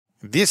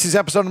This is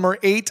episode number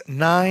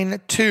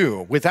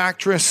 892 with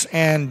actress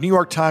and New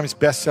York Times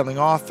bestselling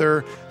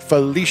author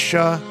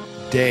Felicia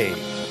Day.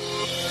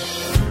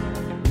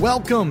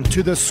 Welcome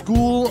to the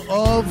School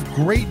of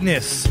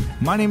Greatness.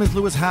 My name is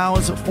Lewis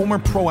Howes, former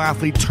pro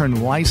athlete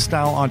turned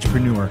lifestyle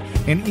entrepreneur,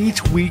 and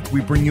each week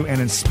we bring you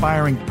an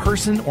inspiring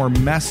person or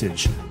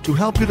message to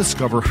help you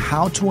discover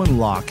how to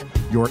unlock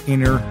your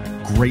inner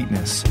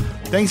greatness.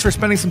 Thanks for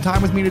spending some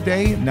time with me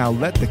today. Now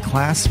let the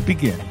class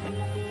begin.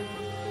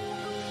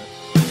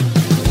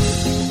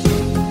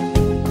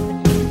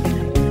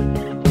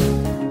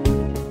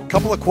 A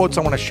couple of quotes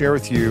I want to share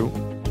with you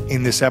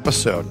in this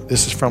episode.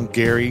 This is from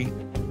Gary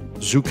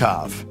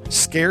Zukov.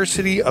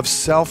 Scarcity of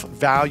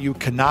self-value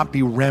cannot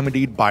be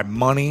remedied by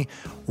money,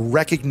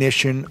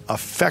 recognition,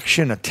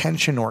 affection,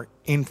 attention, or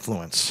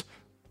influence.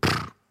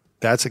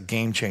 That's a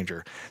game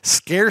changer.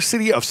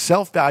 Scarcity of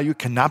self-value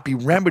cannot be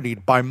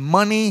remedied by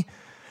money,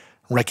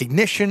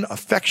 recognition,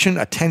 affection,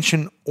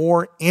 attention,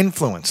 or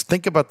influence.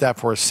 Think about that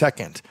for a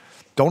second.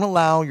 Don't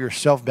allow your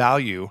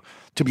self-value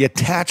to be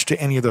attached to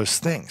any of those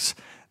things.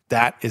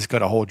 That is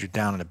going to hold you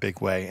down in a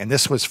big way. And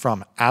this was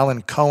from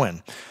Alan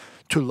Cohen.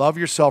 To love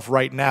yourself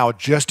right now,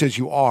 just as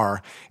you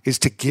are, is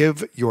to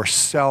give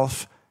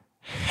yourself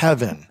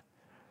heaven.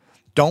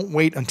 Don't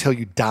wait until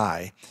you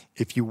die.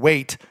 If you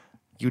wait,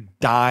 you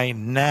die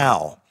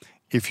now.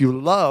 If you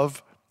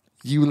love,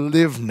 you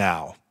live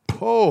now.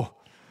 Oh,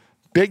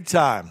 big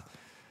time.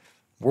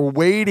 We're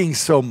waiting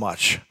so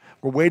much.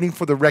 We're waiting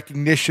for the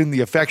recognition,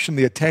 the affection,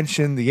 the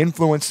attention, the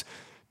influence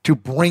to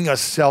bring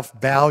us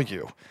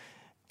self-value.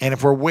 And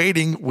if we're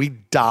waiting, we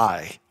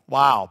die.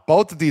 Wow,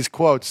 both of these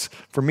quotes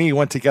for me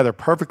went together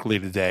perfectly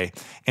today.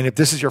 And if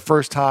this is your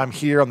first time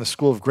here on the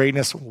School of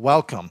Greatness,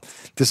 welcome.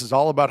 This is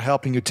all about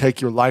helping you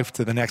take your life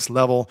to the next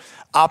level,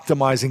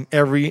 optimizing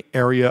every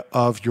area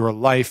of your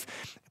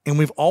life. And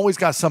we've always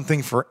got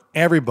something for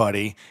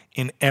everybody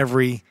in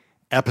every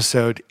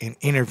episode and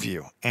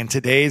interview. And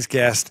today's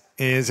guest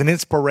is an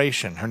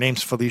inspiration. Her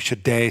name's Felicia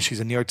Day.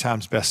 She's a New York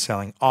Times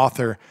bestselling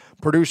author,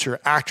 producer,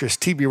 actress,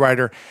 TV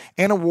writer,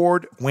 and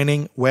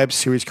award-winning web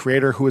series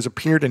creator who has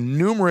appeared in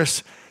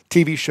numerous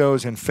TV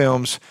shows and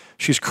films.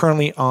 She's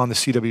currently on the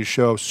CW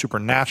show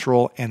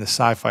Supernatural and the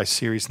sci-fi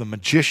series The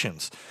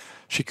Magicians.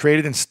 She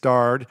created and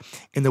starred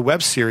in the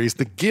web series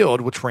The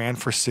Guild, which ran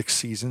for 6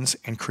 seasons,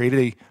 and created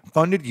a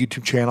funded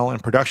YouTube channel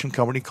and production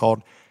company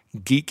called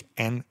Geek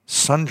and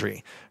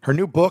Sundry. Her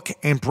new book,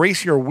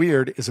 Embrace Your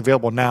Weird, is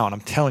available now, and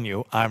I'm telling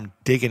you, I'm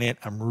digging it.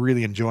 I'm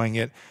really enjoying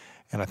it,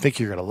 and I think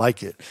you're going to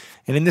like it.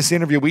 And in this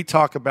interview, we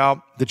talk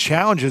about the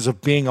challenges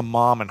of being a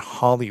mom in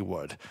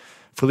Hollywood,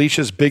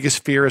 Felicia's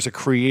biggest fear as a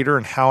creator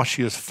and how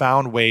she has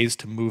found ways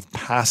to move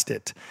past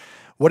it,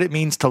 what it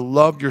means to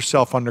love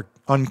yourself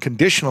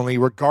unconditionally,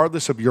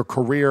 regardless of your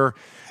career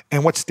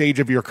and what stage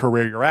of your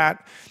career you're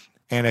at,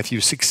 and if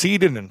you've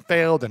succeeded and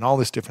failed and all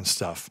this different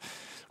stuff.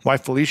 Why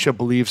Felicia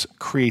believes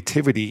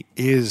creativity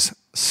is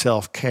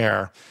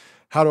self-care,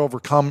 how to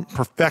overcome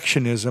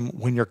perfectionism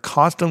when you're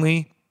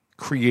constantly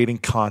creating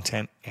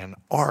content and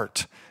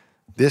art.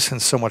 This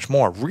and so much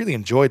more. Really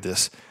enjoyed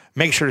this.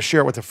 Make sure to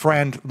share it with a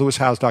friend,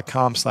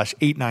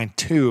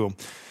 lewishowes.com/892.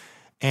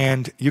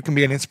 And you can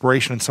be an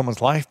inspiration in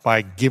someone's life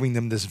by giving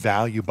them this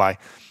value, by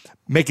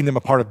making them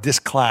a part of this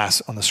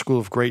class on the School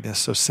of Greatness.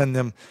 So send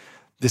them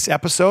this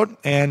episode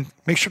and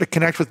make sure to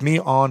connect with me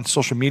on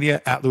social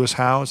media at Lewis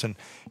Howes and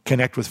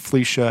connect with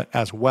Felicia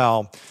as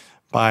well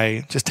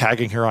by just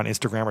tagging her on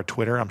Instagram or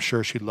Twitter. I'm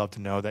sure she'd love to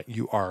know that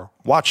you are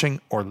watching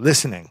or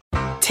listening.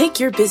 Take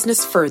your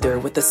business further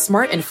with the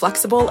smart and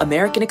flexible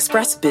American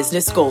Express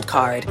Business Gold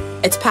Card.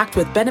 It's packed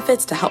with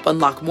benefits to help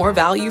unlock more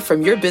value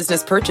from your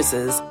business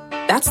purchases.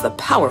 That's the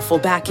powerful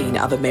backing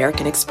of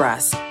American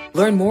Express.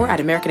 Learn more at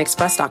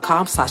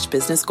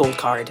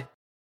americanexpress.com/businessgoldcard.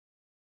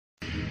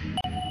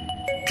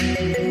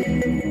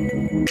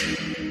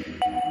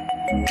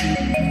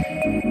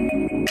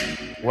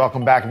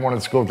 Welcome back to one of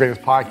the School of Greatness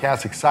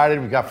podcast.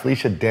 Excited. We got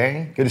Felicia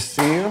Day. Good to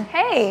see you.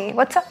 Hey,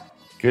 what's up?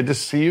 Good to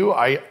see you.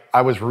 I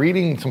was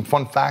reading some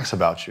fun facts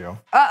about you.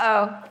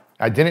 Uh-oh.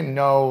 I didn't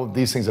know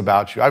these things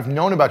about you. I've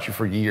known about you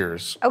for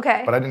years.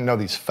 Okay. But I didn't know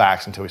these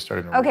facts until we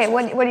started to read. Okay,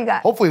 what do you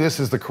got? Hopefully this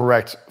is the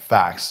correct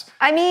facts.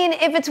 I mean,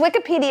 if it's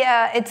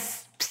Wikipedia,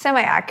 it's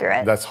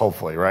semi-accurate. That's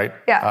hopefully, right?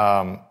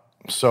 Yeah.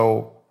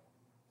 So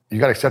you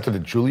got accepted to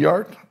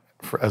Juilliard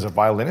as a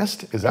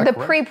violinist? Is that correct?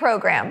 The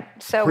pre-program.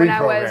 So when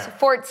I was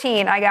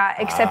 14, I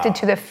got accepted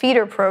to the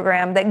feeder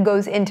program that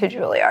goes into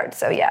Juilliard.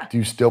 So yeah. Do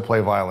you still play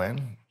violin?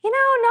 You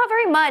know, not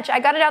very much. I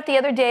got it out the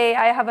other day.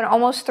 I have an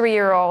almost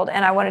 3-year-old,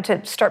 and I wanted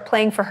to start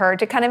playing for her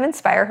to kind of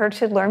inspire her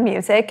to learn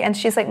music. And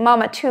she's like,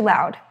 Mama, too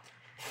loud.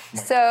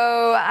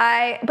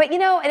 But you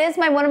know, it is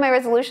one of my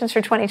resolutions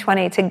for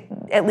 2020 to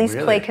at least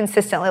play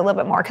consistently a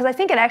little bit more, because I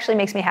think it actually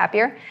makes me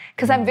happier,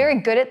 because I'm very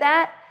good at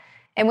that.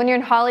 And when you're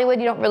in Hollywood,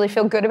 you don't really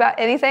feel good about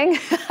anything.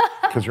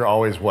 Because you're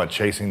always,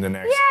 chasing the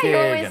next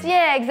gig?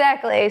 Yeah,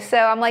 exactly. So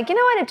I'm like, you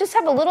know what? Just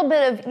have a little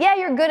bit of,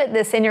 you're good at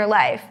this in your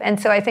life. And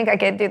so I think I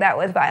could do that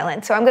with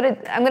violin. So I'm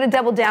gonna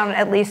double down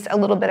at least a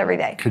little bit every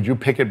day. Could you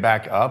pick it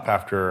back up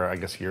after, I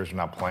guess, years of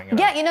not playing it?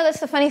 Yeah, that's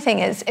the funny thing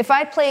is, if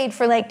I played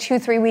for like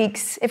 2-3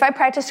 weeks, if I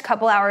practiced a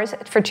couple hours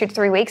for 2 to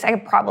 3 weeks, I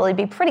could probably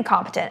be pretty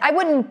competent. I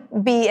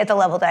wouldn't be at the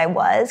level that I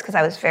was because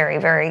I was very,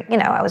 very,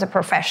 I was a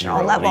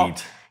professional level.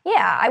 Elite.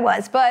 Yeah, I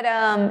was. But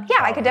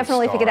I could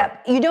definitely pick it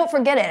up. You don't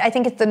forget it. I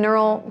think it's the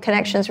neural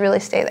connections really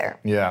stay there.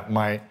 Yeah,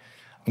 my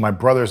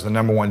brother's the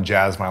 #1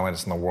 jazz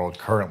violinist in the world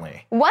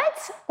currently.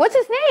 What? What's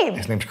his name?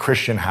 His name's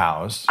Christian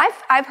House.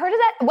 I've heard of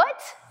that.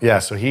 What? Yeah,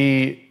 so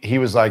he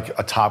was like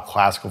a top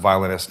classical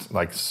violinist,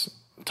 like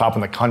top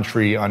in the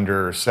country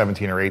under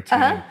 17 or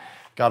 18.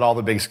 Got all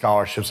the big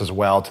scholarships as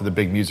well to the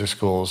big music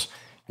schools.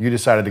 You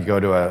decided to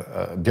go to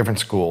a different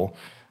school.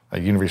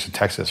 University of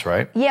Texas,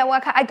 right? Yeah,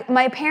 well,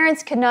 my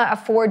parents could not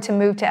afford to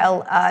move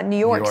to New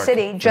York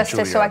City just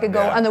so I could go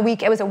on the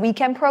week. It was a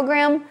weekend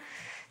program,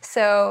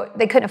 so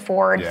they couldn't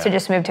afford to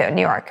just move to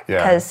New York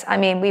because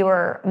we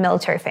were a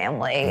military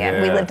family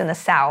and we lived in the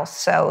South,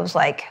 so it was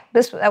like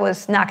that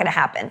was not going to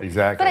happen.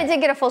 Exactly. But I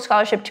did get a full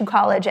scholarship to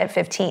college at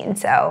 15,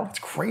 so it's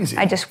crazy.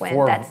 I just went.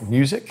 For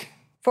music?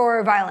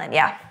 For violin,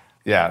 yeah.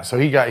 Yeah, so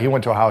he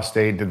went to Ohio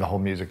State, did the whole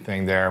music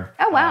thing there.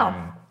 Oh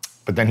wow!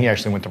 But then he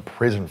actually went to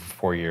prison for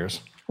 4 years.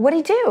 What'd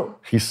he do?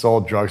 He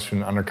sold drugs to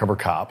an undercover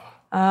cop.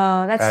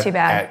 Oh, that's too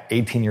bad. At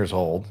 18 years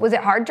old. Was it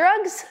hard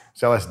drugs?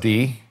 It's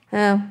LSD.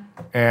 Oh.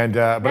 And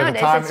but at the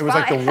time, it was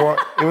like the war.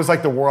 It was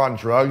like the war on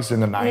drugs in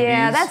the 90s.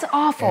 Yeah, that's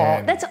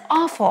awful. That's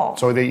awful.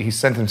 So he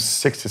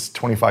sentenced 6 to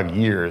 25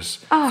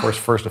 years for his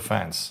first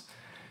offense,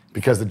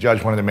 because the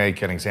judge wanted to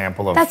make an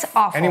example of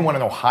anyone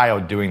in Ohio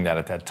doing that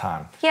at that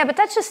time. Yeah, but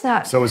that's just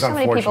not. So it was so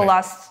many people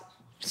lost.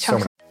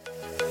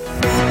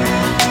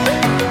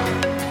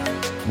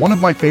 One of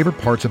my favorite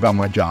parts about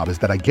my job is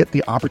that I get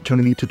the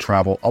opportunity to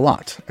travel a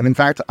lot. And in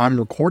fact, I'm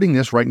recording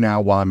this right now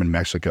while I'm in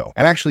Mexico.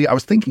 And actually, I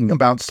was thinking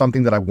about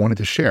something that I wanted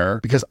to share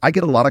because I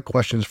get a lot of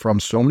questions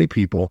from so many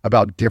people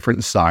about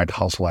different side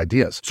hustle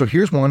ideas. So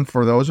here's one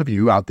for those of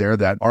you out there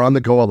that are on the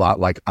go a lot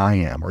like I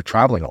am, or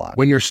traveling a lot.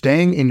 When you're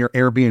staying in your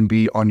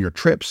Airbnb on your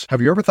trips, have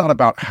you ever thought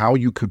about how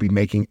you could be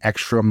making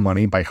extra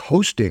money by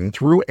hosting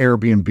through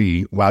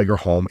Airbnb while your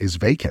home is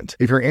vacant?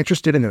 If you're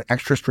interested in an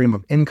extra stream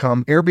of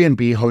income,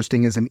 Airbnb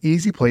hosting is an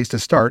easy place to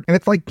start, and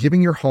it's like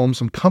giving your home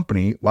some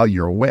company while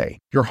you're away.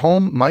 Your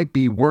home might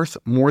be worth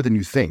more than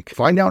you think.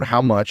 Find out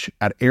how much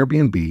at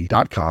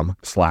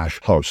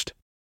airbnb.com/host.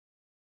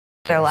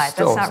 Their life.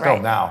 That's not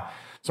right. Now.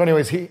 So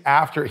anyways, he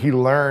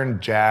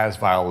learned jazz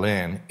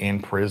violin in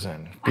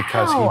prison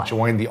because he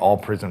joined the all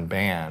prison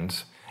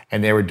bands,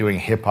 and they were doing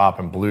hip hop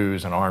and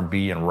blues and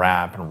R&B and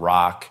rap and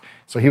rock.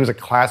 So he was a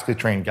classically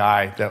trained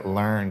guy that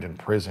learned in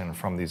prison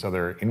from these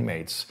other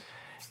inmates.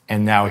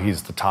 And now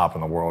he's the top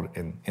in the world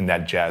in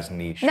that jazz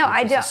niche. No,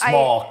 I don't.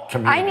 Small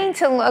community. I need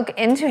to look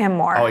into him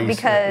more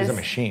because he's a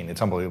machine.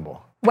 It's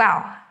unbelievable.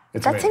 Wow.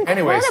 It's That's amazing.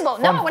 incredible. Anyways,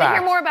 no, I want to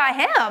hear more about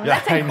him. Yeah,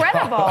 That's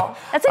incredible.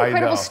 That's an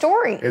incredible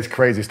story. It's a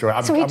crazy story. I'm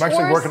actually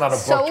working on a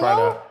book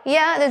trying to.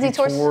 Yeah, does he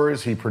tour? He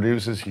tours, he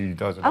produces, he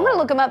does it. I'm going to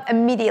look him up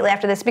immediately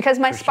after this because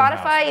my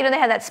Spotify, they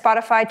had that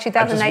Spotify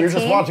 2019. You're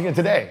just watching it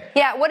today.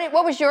 Yeah,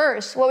 what was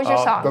yours? What was your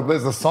song?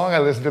 The song I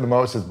listen to the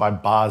most is by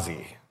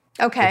Bozzy.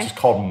 Okay. It's just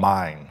called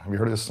Mine. Have you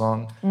heard of this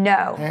song?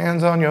 No.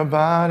 Hands on your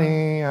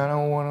body, I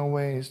don't want to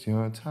waste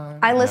your time.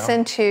 I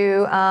listen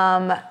to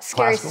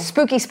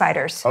Spooky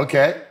Spiders.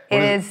 Okay.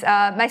 It is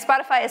my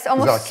Spotify is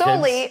almost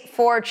solely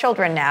for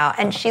children now,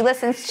 and she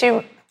listens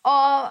to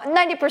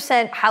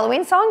 90%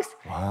 Halloween songs.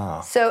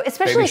 Wow. So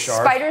especially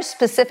spider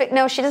specific.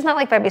 No, she does not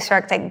like Baby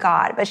Shark, thank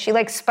God, but she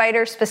likes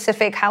spider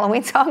specific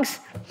Halloween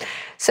songs.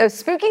 So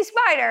Spooky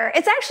Spider,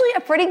 it's actually a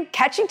pretty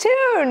catchy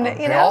tune.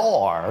 They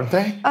all are, aren't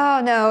they?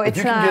 Oh no, it's not. If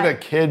you can get a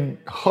kid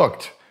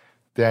hooked,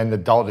 then the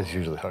adult is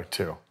usually hooked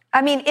too.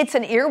 I mean, it's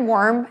an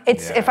earworm.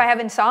 If I have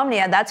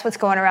insomnia, that's what's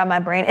going around my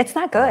brain. It's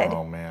not good.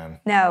 Oh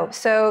man. No.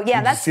 So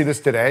yeah, Did you see this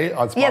today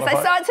on Spotify? Yes,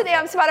 I saw it today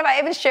on Spotify. I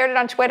even shared it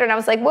on Twitter, and I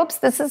was like, "Whoops,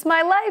 this is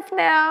my life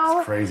now."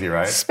 It's crazy,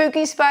 right?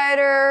 Spooky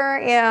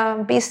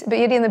Spider,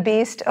 Beauty and the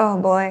Beast.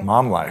 Oh boy.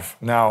 Mom life.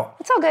 Now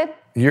it's all good.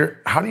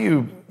 How do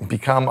you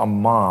become a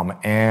mom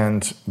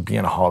and be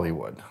in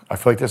Hollywood? I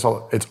feel like it's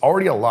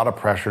already a lot of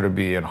pressure to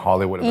be in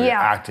Hollywood. You're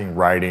acting,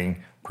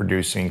 writing,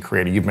 producing,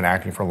 creating. You've been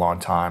acting for a long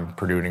time,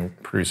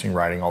 producing,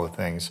 writing, all the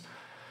things.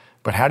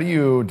 But how do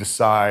you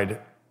decide,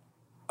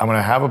 I'm going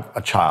to have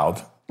a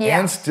child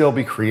and still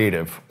be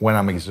creative when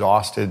I'm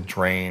exhausted,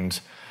 drained?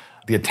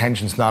 The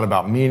attention's not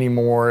about me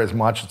anymore as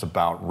much. It's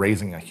about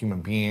raising a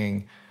human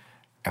being.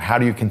 And how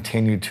do you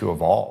continue to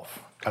evolve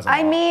as a mom?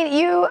 I mean,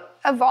 you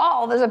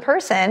evolve as a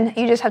person.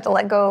 You just have to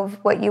let go of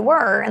what you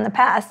were in the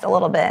past a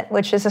little bit,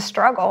 which is a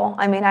struggle.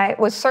 I mean, I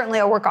was certainly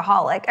a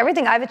workaholic.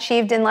 Everything I've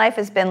achieved in life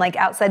has been like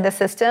outside the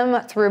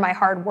system through my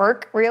hard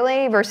work,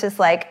 really, versus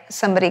like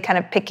somebody kind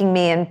of picking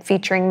me and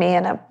featuring me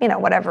in a,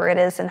 whatever it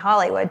is in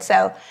Hollywood.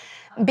 So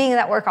being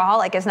that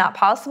workaholic is not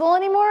possible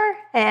anymore.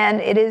 And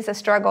it is a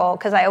struggle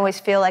because I always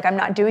feel like I'm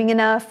not doing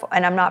enough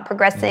and I'm not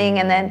progressing.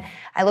 And then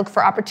I look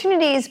for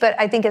opportunities. But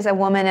I think as a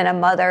woman and a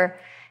mother,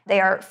 they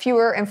are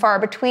fewer and far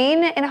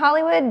between in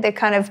Hollywood. The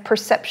kind of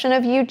perception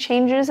of you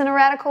changes in a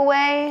radical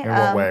way. In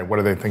what way? What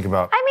do they think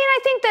about? I mean, I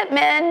think that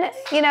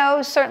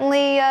men,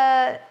 certainly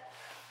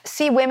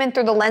see women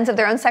through the lens of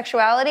their own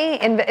sexuality,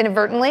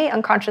 inadvertently,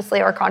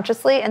 unconsciously or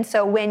consciously. And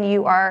so when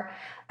you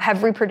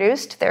have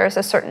reproduced, there's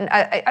a certain,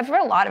 I've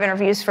read a lot of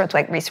interviews for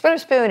like Reese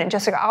Witherspoon and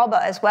Jessica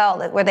Alba as well,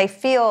 where they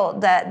feel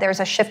that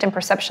there's a shift in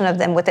perception of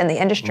them within the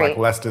industry. Like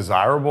less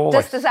desirable?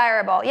 Less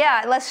desirable,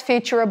 yeah. Less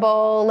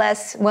futurable,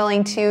 less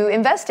willing to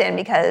invest in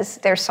because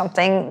there's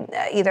something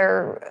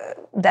either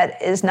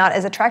that is not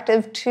as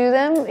attractive to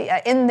them,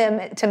 in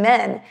them, to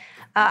men.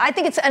 I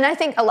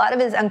think a lot of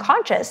it is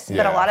unconscious,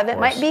 but a lot of it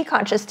might be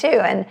conscious too.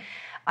 And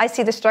I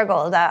see the struggle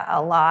of that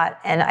a lot,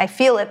 and I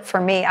feel it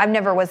for me. I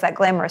never was that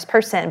glamorous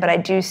person, but I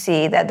do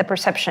see that the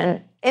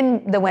perception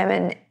in the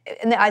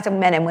eyes of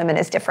men and women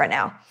is different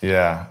now.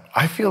 Yeah.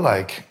 I feel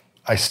like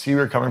I see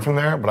where you're coming from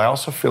there, but I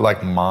also feel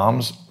like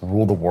moms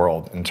rule the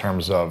world in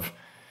terms of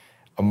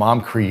a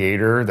mom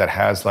creator that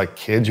has like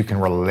kids. You can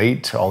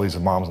relate to all these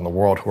moms in the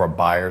world who are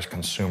buyers,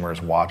 consumers,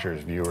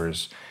 watchers,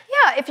 viewers.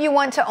 Yeah, if you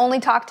want to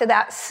only talk to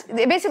that,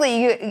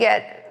 basically you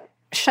get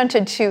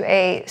shunted to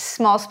a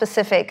small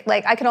specific,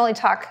 like I can only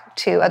talk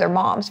to other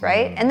moms,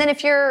 right? And then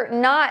if you're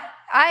not,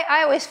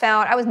 I always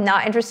found I was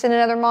not interested in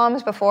other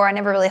moms before. I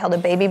never really held a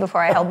baby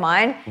before I held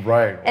mine.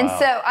 Right. And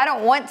so I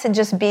don't want to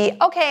just be,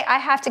 okay, I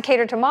have to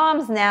cater to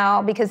moms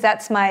now because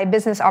that's my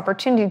business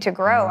opportunity to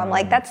grow. I'm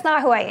like, that's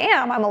not who I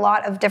am. I'm a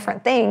lot of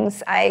different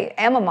things. I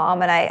am a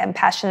mom and I am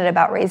passionate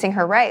about raising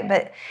her right,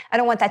 but I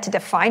don't want that to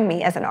define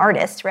me as an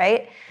artist,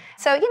 right?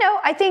 So,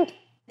 I think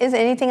is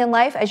anything in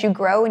life, as you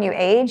grow and you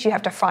age, you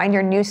have to find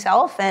your new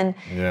self. And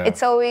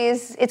it's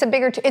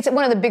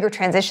one of the bigger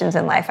transitions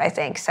in life, I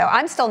think. So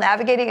I'm still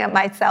navigating it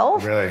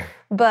myself. Really?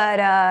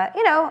 But,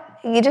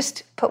 you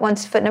just put one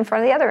foot in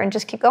front of the other and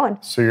just keep going.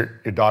 So your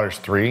daughter's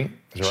 3, is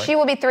that right? She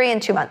will be 3 in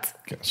 2 months.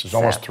 Okay, so she's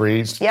almost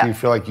 3. Do you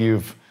feel like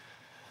you've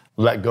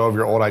let go of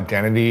your old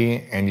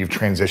identity and you've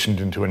transitioned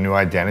into a new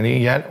identity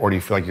yet? Or do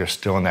you feel like you're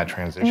still in that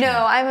transition?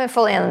 No, I'm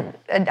fully in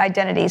an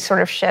identity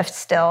sort of shift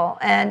still.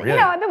 And, really?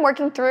 I've been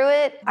working through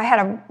it. I had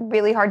a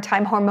really hard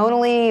time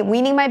hormonally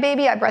weaning my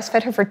baby. I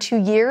breastfed her for 2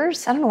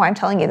 years. I don't know why I'm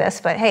telling you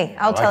this, but hey,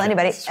 I'll tell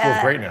anybody. It's full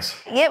of greatness.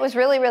 Yeah, it was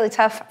really, really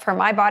tough for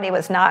my body.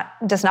 Does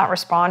not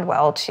respond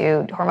well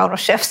to hormonal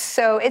shifts.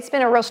 So it's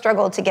been a real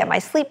struggle to get my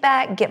sleep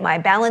back, get my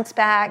balance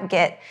back,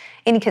 get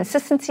any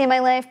consistency in my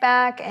life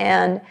back.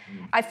 And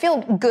I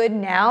feel good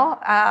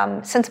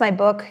now. Since my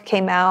book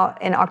came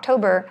out in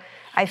October,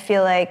 I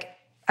feel like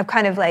I've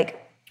kind of like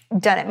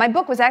done it. My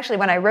book was actually,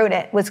 when I wrote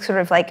it, was sort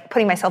of like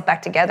putting myself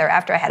back together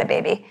after I had a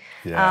baby.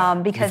 Yeah.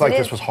 Because you feel like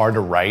this was hard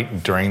to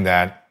write during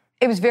that?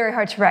 It was very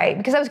hard to write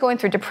because I was going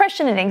through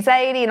depression and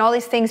anxiety and all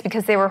these things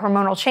because they were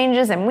hormonal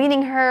changes and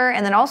weaning her,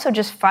 and then also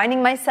just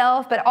finding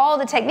myself. But all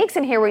the techniques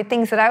in here were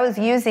things that I was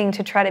using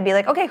to try to be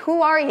like, okay,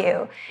 who are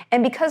you?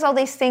 And because all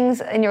these things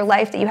in your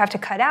life that you have to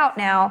cut out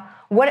now,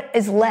 what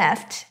is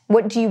left?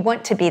 What do you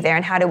want to be there?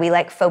 And how do we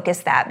like focus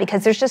that?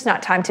 Because there's just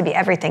not time to be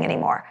everything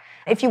anymore.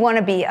 If you want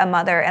to be a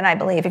mother, and I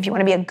believe if you want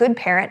to be a good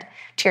parent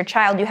to your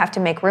child, you have to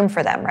make room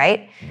for them,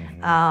 right?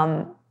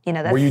 Mm-hmm.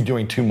 Were you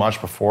doing too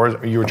much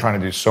before? You were trying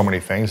to do so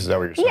many things. Is that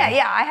what you're saying?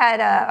 Yeah. I had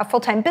a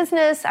full-time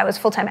business. I was a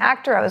full-time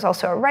actor. I was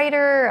also a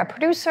writer, a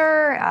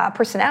producer, a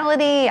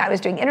personality. I was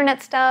doing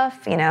internet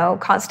stuff,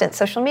 constant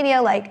social media.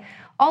 Like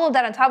all of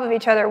that on top of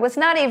each other was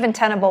not even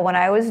tenable when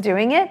I was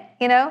doing it,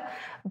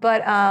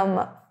 But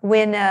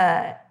when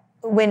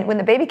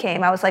the baby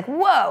came, I was like,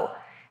 whoa.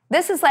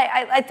 This is like,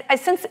 I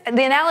sense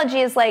the analogy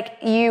is like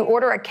you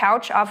order a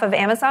couch off of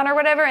Amazon or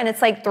whatever, and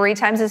it's like 3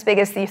 times as big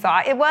as you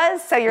thought it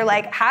was. So you're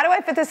like, how do I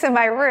fit this in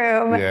my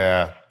room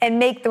and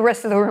make the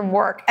rest of the room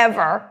work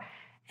ever?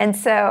 And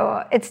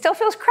so it still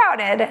feels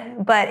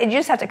crowded, but you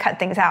just have to cut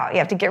things out. You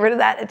have to get rid of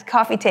that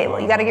coffee table.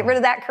 You got to get rid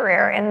of that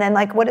career. And then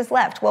like, what is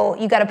left? Well,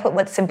 you got to put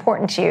what's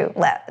important to you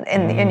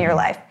in your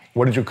life.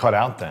 What did you cut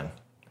out then?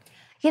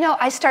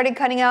 I started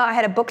cutting out. I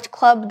had a book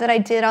club that I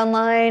did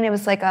online. It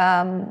was like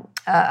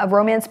a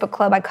romance book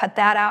club. I cut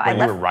that out.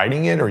 You were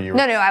writing it, or you?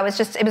 No. It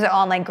was an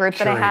online group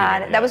that I had.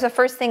 Yeah. That was the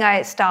first thing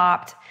I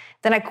stopped.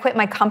 Then I quit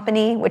my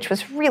company, which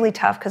was really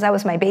tough because that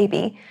was my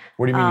baby.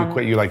 What do you mean you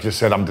quit? You just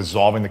said, I'm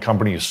dissolving the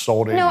company. You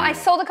sold it? No, I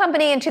sold the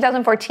company in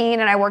 2014,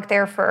 and I worked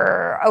there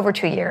for over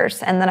 2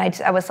 years. And then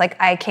I was like,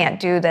 I can't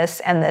do this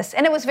and this.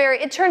 And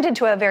it turned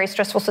into a very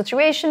stressful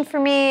situation for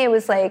me. It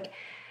was like,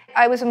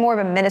 I was more of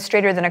an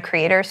administrator than a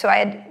creator. So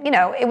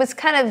it was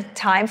kind of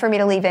time for me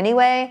to leave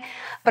anyway.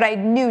 But I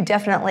knew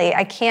definitely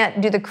I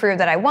can't do the career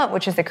that I want,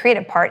 which is the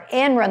creative part,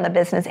 and run the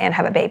business and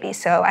have a baby.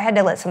 So I had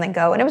to let something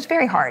go. And it was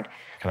very hard.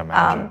 I can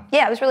imagine.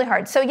 It was really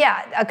hard. So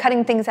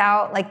cutting things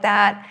out like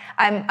that.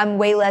 I'm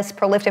way less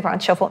prolific on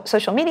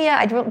social media.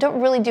 I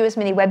don't really do as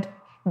many web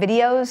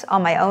videos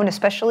on my own,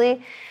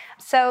 especially.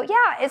 So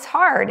it's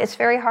hard. It's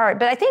very hard.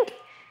 But I think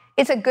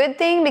it's a good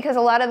thing because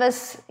a lot of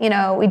us,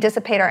 we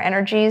dissipate our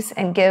energies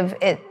and give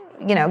it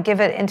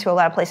into a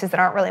lot of places that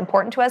aren't really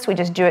important to us. We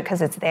just do it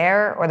because it's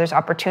there or there's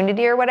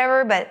opportunity or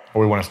whatever.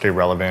 Or we want to stay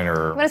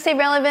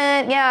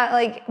relevant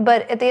yeah.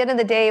 But at the end of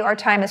the day, our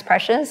time is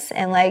precious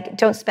and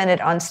don't spend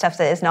it on stuff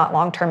that is not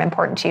long-term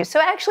important to you.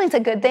 So actually it's a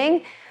good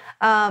thing,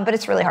 but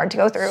it's really hard to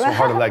go through. So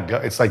hard to let go.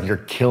 It's like you're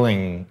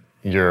killing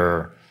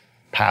your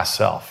past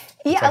self.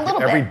 Yeah, a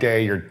little bit. Every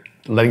day you're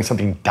letting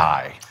something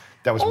die.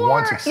 That was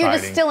once exciting. You're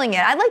distilling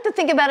it. I like to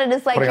think about it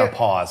as putting on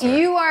pause.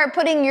 You are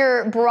putting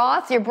your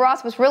broth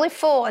was really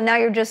full, and now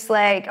you're just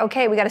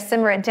okay, we got to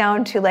simmer it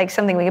down to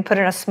something we can put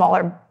in a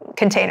smaller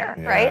container,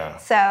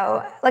 right? So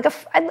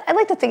I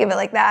like to think of it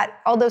like that.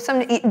 Although some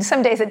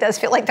days it does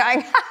feel like dying.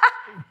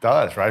 It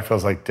does, right? It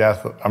feels like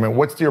death. I mean,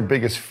 what's your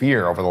biggest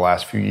fear over the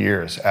last few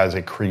years as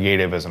a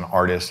creative, as an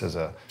artist, as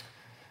an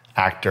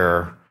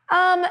actor?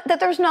 That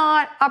there's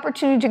not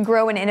opportunity to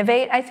grow and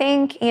innovate, I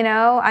think,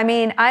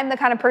 I'm the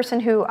kind of person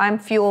who I'm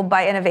fueled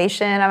by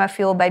innovation. I'm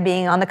fueled by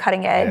being on the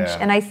cutting edge. Yeah.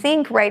 And I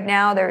think right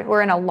now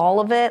we're in a lull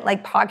of it.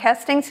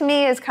 Podcasting to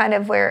me is kind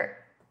of where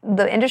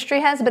the industry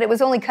has, but it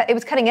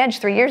was cutting edge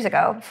 3 years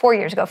ago, 4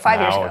 years ago,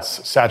 5 years ago. Now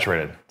it's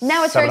saturated.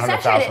 Now it's very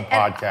saturated. 700,000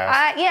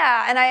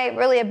 podcasts. And I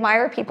really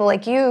admire people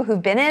like you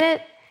who've been in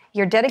it.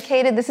 You're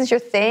dedicated. This is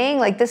your thing.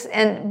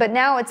 But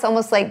now it's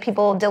almost like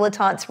people,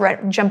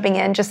 dilettantes, jumping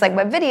in, just like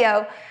web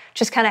video,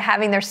 just kind of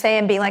having their say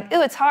and being like,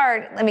 ooh, it's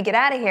hard. Let me get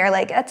out of here.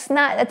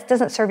 That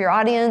doesn't serve your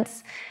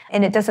audience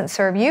and it doesn't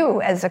serve you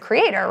as a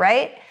creator,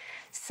 right?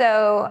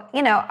 So,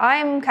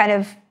 I'm kind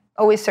of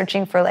always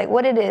searching for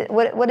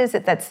what is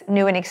it that's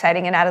new and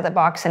exciting and out of the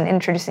box and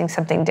introducing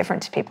something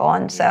different to people.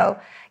 And so,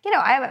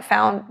 I haven't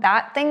found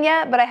that thing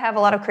yet, but I have a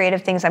lot of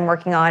creative things I'm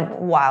working on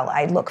while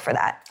I look for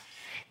that.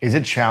 Is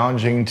it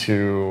challenging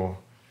to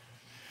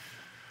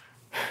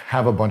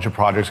have a bunch of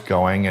projects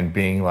going and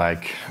being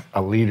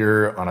a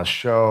leader on a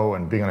show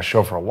and being on a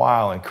show for a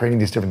while and creating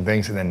these different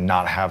things and then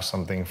not have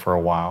something for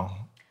a while?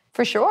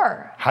 For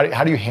sure.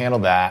 How do you handle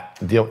that,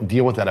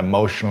 deal with that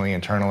emotionally,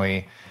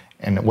 internally,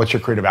 and what's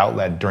your creative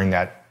outlet during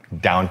that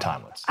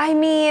downtime? I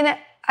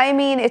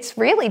mean, it's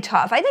really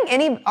tough. I think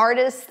any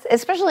artist,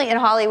 especially in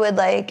Hollywood,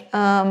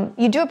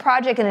 you do a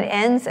project and it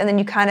ends and then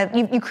you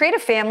create a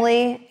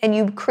family and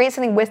you create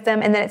something with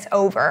them and then it's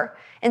over.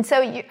 And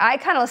so I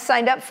kind of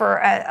signed up for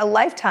a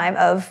lifetime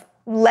of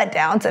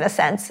letdowns in a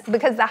sense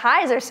because the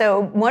highs are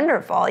so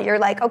wonderful. You're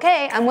like,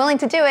 okay, I'm willing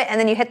to do it. And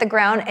then you hit the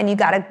ground and you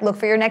got to look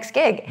for your next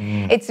gig.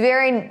 It's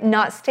very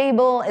not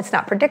stable. It's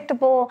not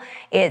predictable.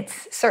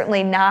 It's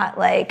certainly not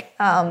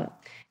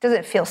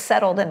doesn't feel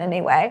settled in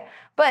any way.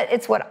 But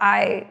it's what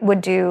I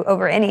would do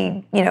over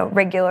any,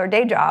 regular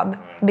day job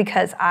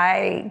because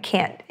I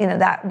can't,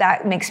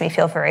 that makes me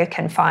feel very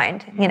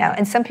confined,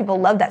 and some people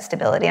love that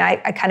stability.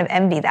 And I kind of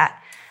envy that.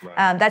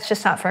 Right. That's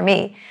just not for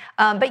me.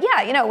 But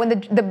yeah, when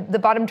the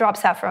bottom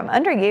drops out from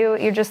under you,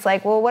 you're just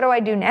like, well, what do I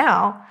do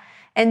now?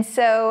 And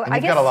so I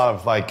guess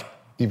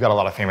you've got a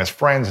lot of famous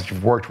friends that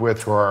you've worked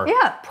with who are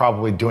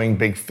probably doing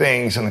big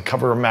things on the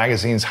cover of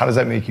magazines. How does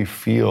that make you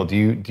feel? Do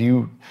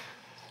you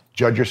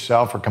judge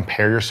yourself or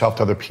compare yourself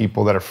to other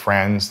people that are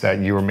friends that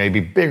you were maybe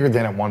bigger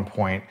than at one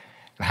point?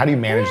 And how do you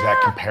manage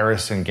that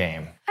comparison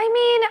game?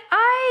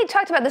 I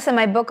talked about this in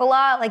my book a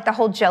lot. The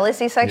whole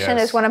jealousy section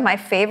is one of my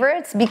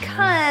favorites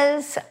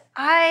because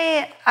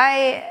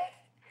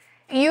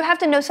you have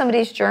to know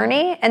somebody's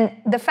journey. And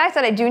the fact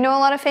that I do know a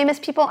lot of famous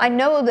people, I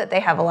know that they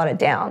have a lot of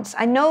downs.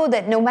 I know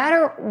that no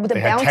matter the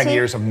they bounty... had 10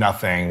 years of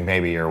nothing,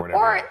 maybe, or whatever.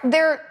 Or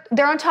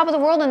they're on top of the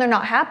world and they're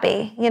not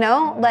happy,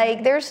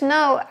 There's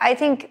no... I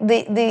think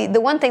the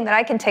one thing that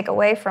I can take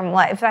away from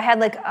life, if I had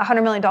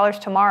 $100 million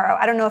tomorrow,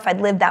 I don't know if I'd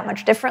live that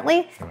much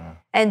differently. Yeah.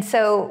 And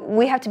so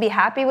we have to be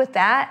happy with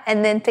that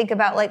and then think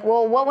about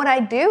well, what would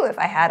I do if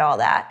I had all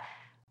that?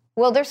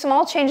 Well, there's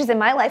small changes in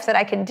my life that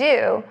I can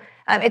do.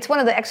 It's one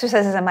of the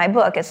exercises in my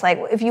book. It's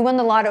if you won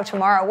the lotto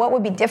tomorrow, what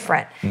would be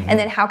different? Mm-hmm. And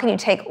then how can you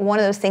take one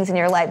of those things in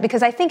your life?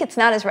 Because I think it's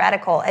not as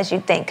radical as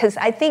you think. Because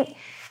I think,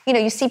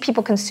 you see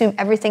people consume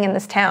everything in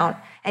this town.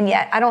 And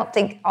yet I don't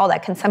think all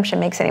that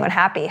consumption makes anyone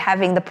happy.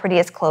 Having the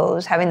prettiest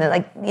clothes, having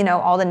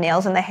all the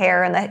nails in the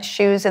hair and the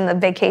shoes and the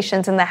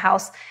vacations in the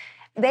house.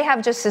 They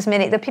have just as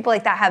many, the people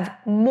like that have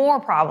more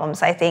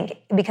problems, I think,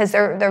 because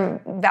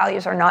their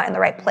values are not in the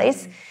right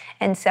place.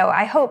 And so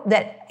I hope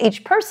that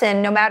each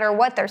person, no matter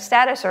what their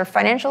status or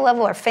financial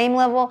level or fame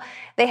level,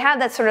 they have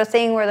that sort of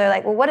thing where they're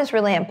like, well, what is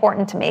really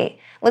important to me?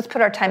 Let's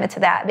put our time into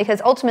that,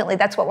 because ultimately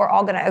that's what we're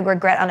all going to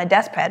regret on a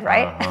deathbed,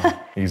 right?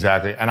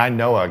 Exactly. And I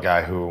know a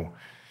guy who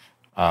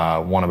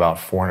won about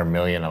 $400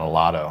 million on a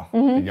lotto,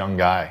 a young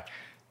guy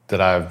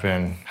that I've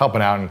been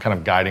helping out and kind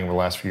of guiding the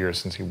last few years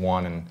since he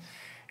won. And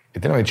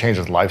it didn't really change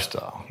his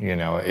lifestyle, He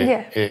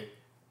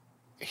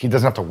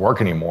doesn't have to work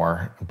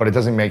anymore, but it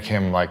doesn't make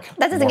him more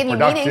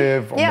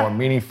productive or more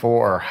meaningful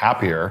or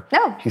happier.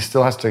 No. He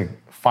still has to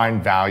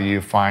find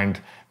value,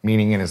 find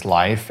meaning in his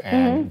life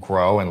and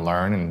grow and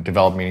learn and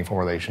develop meaningful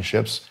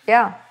relationships.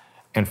 Yeah.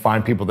 And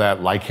find people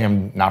that like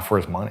him, not for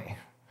his money.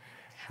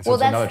 So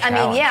that's,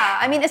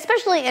 I mean,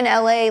 especially in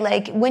LA,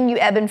 like when you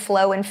ebb and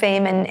flow in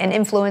fame and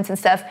influence and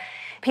stuff,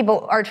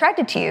 people are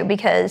attracted to you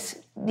because,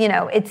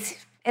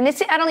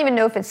 I don't even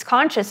know if it's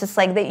conscious. It's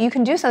like that you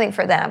can do something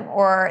for them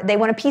or they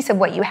want a piece of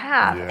what you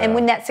have. Yeah. And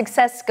when that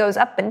success goes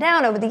up and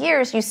down over the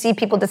years, you see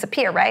people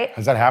disappear, right?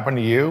 Has that happened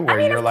to you? Where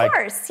you're of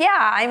course. Yeah.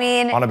 I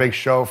mean, on a big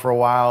show for a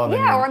while. And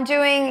or I'm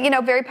doing,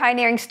 very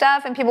pioneering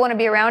stuff and people want to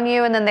be around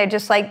you and then they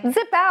just like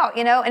zip out,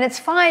 and it's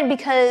fine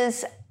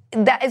because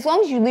that as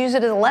long as you use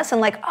it as a lesson,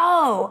 like,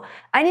 oh,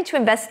 I need to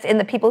invest in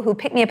the people who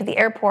pick me up at the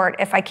airport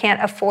if I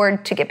can't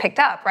afford to get picked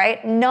up,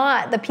 right?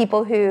 Not the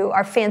people who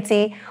are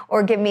fancy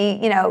or give me,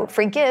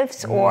 free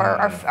gifts or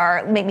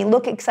are make me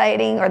look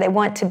exciting or they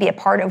want to be a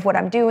part of what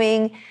I'm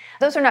doing.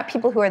 Those are not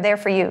people who are there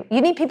for you.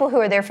 You need people who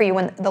are there for you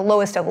when the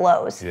lowest of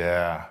lows.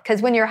 Yeah.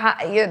 Because when you're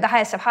the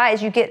highest of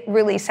highs, you get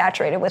really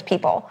saturated with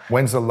people.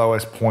 When's the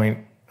lowest point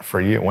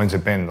for you? When's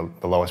it been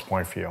the lowest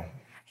point for you?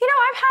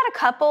 I've had a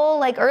couple,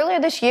 like earlier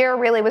this year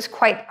really was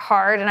quite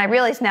hard. And I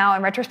realize now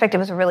in retrospect, it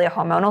was really a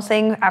hormonal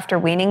thing after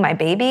weaning my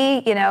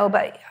baby,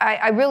 but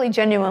I really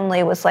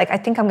genuinely was like, I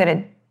think I'm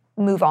going to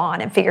move on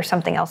and figure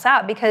something else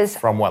out because...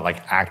 From what, like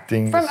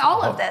acting? From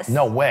all of this.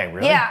 No way,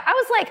 really? Yeah, I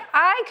was like,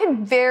 I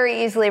could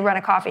very easily run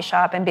a coffee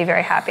shop and be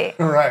very happy.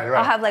 Right.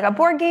 I'll have like a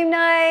board game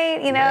night,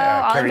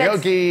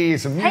 karaoke,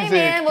 some music. Hey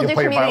man, we'll do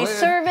community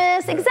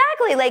service. Yeah.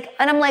 Exactly.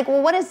 And I'm like,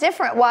 well, what is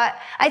different?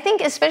 I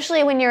think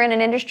especially when you're in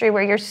an industry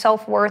where your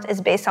self-worth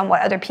is based on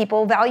what other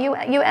people value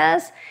you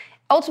as,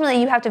 ultimately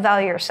you have to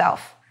value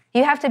yourself.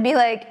 You have to be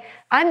like,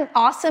 I'm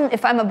awesome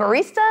if I'm a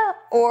barista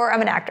or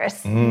I'm an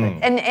actress.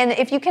 And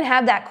if you can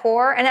have that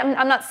core, and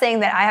I'm not saying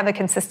that I have a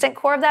consistent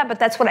core of that, but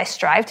that's what I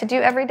strive to do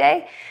every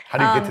day. How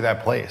do you get to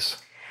that place?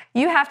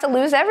 You have to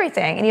lose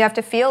everything and you have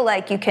to feel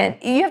like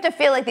you have to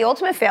feel like the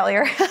ultimate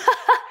failure.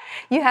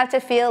 You have to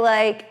feel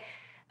like,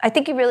 I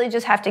think you really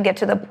just have to get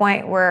to the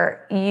point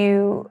where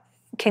you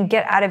can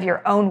get out of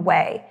your own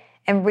way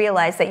and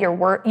realize that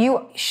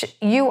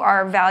you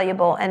are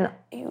valuable and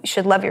you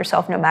should love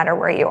yourself no matter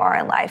where you are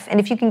in life. And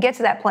if you can get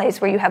to that place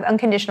where you have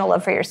unconditional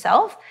love for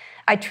yourself,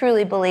 I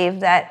truly believe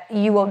that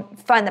you will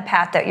find the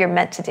path that you're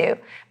meant to do.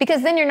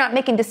 Because then you're not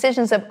making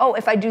decisions of,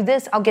 if I do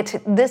this, I'll get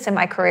to this in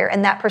my career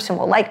and that person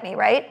will like me,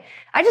 right?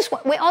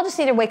 We all just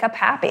need to wake up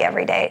happy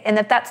every day. And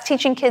if that's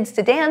teaching kids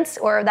to dance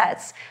or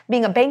that's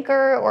being a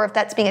banker or if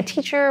that's being a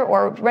teacher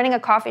or running a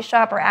coffee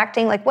shop or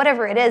acting, like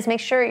whatever it is, make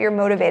sure you're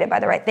motivated by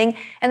the right thing.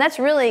 And that's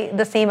really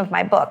the theme of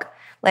my book.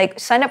 Like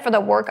sign up for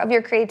the work of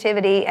your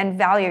creativity and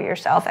value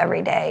yourself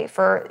every day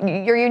for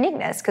your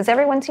uniqueness because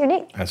everyone's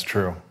unique. That's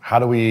true. How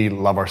do we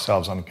love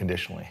ourselves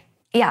unconditionally?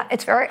 Yeah,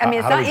 it's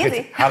not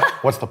easy.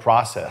 What's the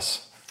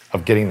process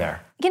of getting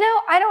there?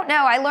 I don't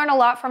know. I learned a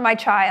lot from my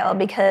child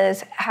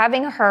because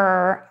having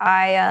her,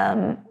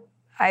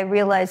 I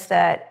realized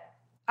that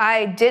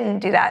I didn't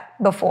do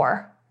that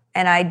before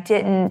and I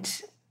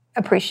didn't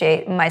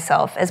appreciate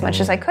myself as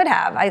much as I could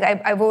have.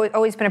 I've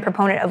always been a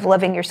proponent of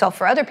loving yourself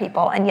for other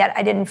people, and yet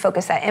I didn't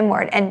focus that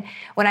inward. And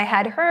when I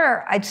had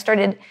her,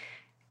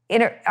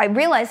 I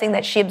realizing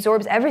that she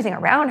absorbs everything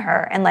around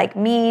her, and like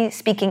me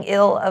speaking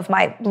ill of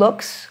my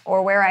looks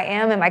or where I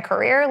am in my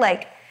career,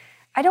 like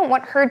I don't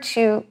want her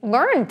to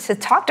learn to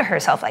talk to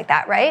herself like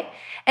that, right?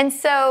 And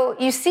so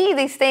you see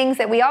these things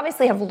that we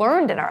obviously have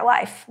learned in our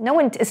life. No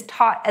one is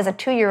taught as a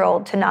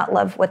 2-year-old to not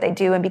love what they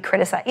do and be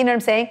criticized. You know what I'm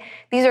saying?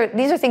 These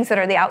are things that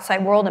are the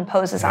outside world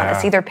imposes on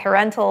us, either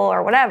parental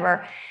or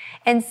whatever.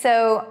 And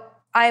so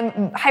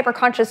I'm hyper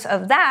conscious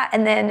of that,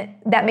 and then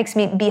that makes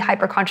me be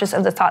hyper conscious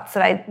of the thoughts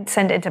that I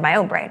send into my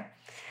own brain.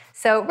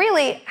 So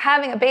really,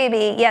 having a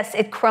baby, yes,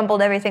 it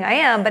crumbled everything I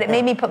am, but it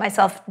made me put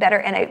myself better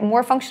in a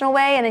more functional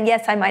way. And then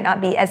yes, I might not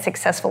be as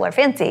successful or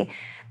fancy,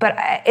 but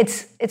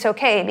it's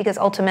okay because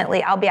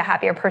ultimately I'll be a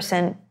happier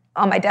person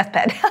on my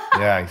deathbed.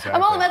 Yeah, exactly.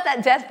 I'm all about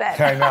that deathbed.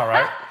 I know,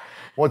 right?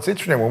 Well, it's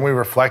interesting. When we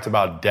reflect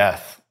about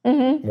death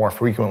more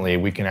frequently,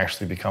 we can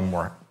actually become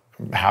more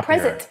happier.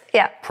 Present,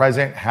 yeah.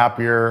 Present,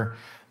 happier,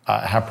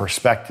 have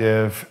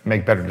perspective,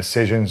 make better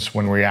decisions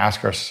when we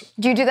ask ourselves.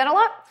 Do you do that a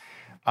lot?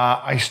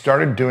 I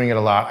started doing it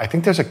a lot. I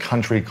think there's a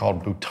country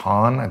called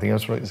Bhutan. I think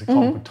that's what is it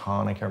called,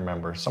 Bhutan? I can't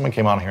remember. Someone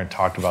came on here and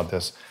talked about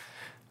this.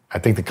 I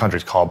think the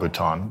country's called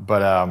Bhutan.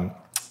 But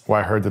where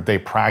I heard that they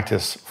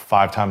practice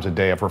 5 times a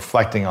day of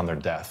reflecting on their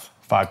death.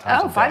 5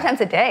 times a day. 5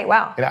 times a day.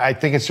 Wow. And I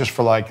think it's just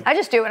for like... I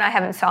just do it when I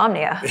have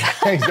insomnia.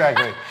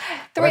 Exactly.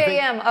 3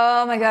 a.m.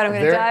 Oh my God, I'm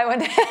going to die one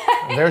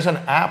day. There's an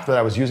app that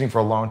I was using for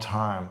a long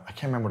time. I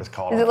can't remember what it's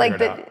called. Is it like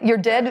your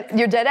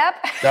dead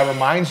app? That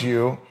reminds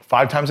you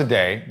 5 times a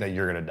day that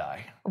you're going to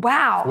die.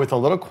 Wow. With a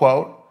little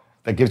quote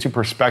that gives you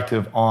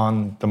perspective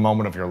on the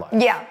moment of your life.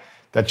 Yeah.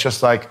 That's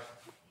just like,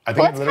 I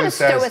think it literally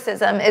says...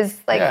 stoicism is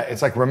like... Yeah,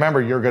 it's like,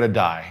 remember, you're going to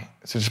die.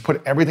 So just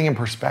put everything in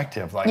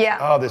perspective. Like,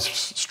 this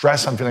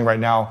stress I'm feeling right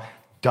now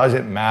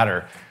doesn't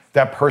matter.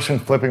 That person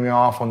flipping me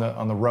off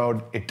on the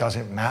road, it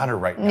doesn't matter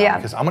right now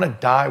because I'm going to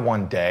die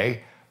one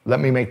day. Let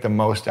me make the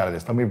most out of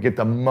this. Let me get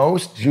the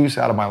most juice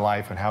out of my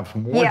life and have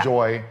more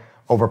joy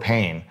over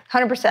pain.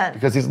 100%.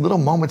 Because these little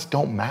moments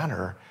don't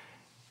matter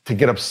to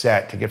get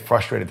upset, to get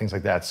frustrated, things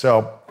like that.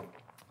 So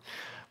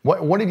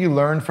What did you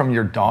learn from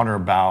your daughter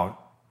about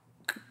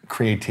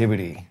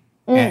creativity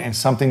and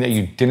something that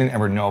you didn't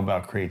ever know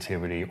about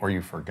creativity or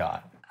you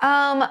forgot?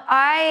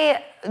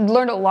 I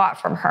learned a lot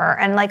from her,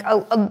 and like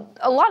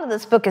a lot of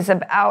this book is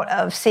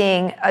about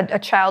seeing a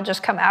child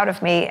just come out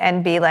of me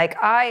and be like,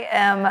 I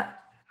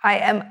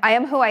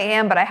am who I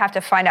am, but I have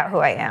to find out who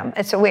I am.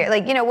 It's weird.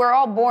 Like, we're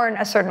all born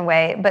a certain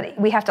way, but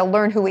we have to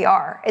learn who we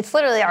are. It's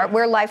literally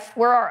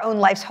we're our own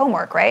life's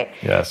homework, right?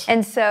 Yes.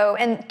 And so,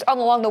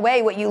 along the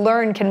way, what you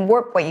learn can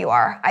warp what you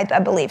are, I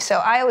believe. So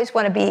I always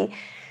want to be,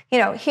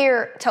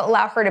 here to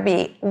allow her to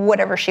be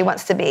whatever she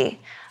wants to be.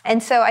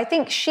 And so I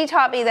think she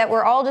taught me that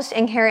we're all just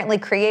inherently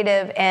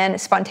creative and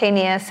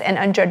spontaneous and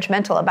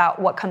unjudgmental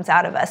about what comes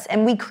out of us.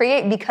 And we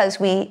create because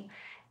we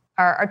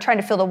are trying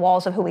to fill the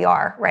walls of who we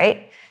are,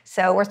 right?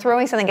 So we're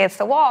throwing something against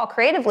the wall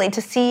creatively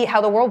to see how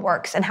the world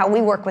works and how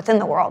we work within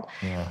the world.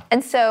 Yeah.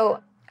 And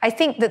so I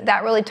think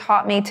that really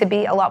taught me to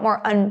be a lot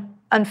more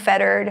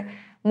unfettered,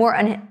 more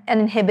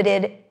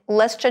uninhibited,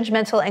 less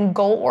judgmental and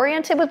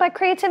goal-oriented with my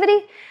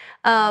creativity.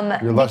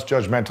 You're less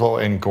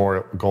judgmental and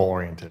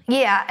goal-oriented.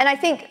 Yeah, and I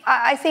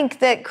think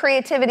that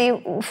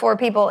creativity for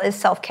people is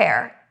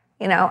self-care.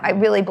 I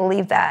really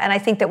believe that. And I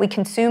think that we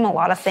consume a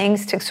lot of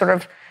things to sort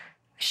of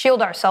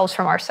shield ourselves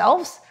from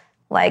ourselves,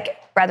 like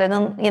rather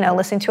than,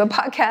 listening to a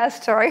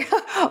podcast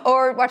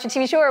or watch a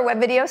TV show or a web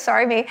video,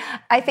 sorry me.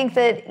 I think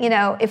that,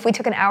 if we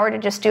took an hour to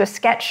just do a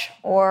sketch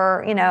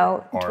or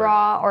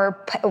draw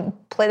or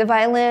play the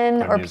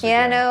violin or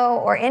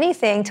piano or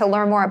anything to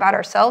learn more about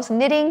ourselves,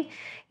 knitting,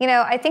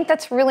 I think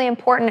that's really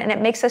important, and it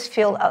makes us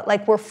feel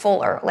like we're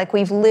fuller, like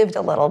we've lived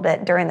a little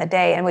bit during the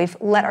day and we've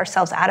let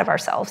ourselves out of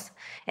ourselves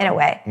in a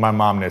way. My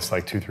mom knits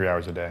like 2-3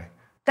 hours a day.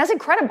 That's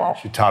incredible.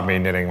 She taught me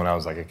knitting when I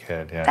was like a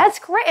kid, yeah. That's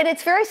great, and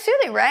it's very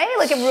soothing, right?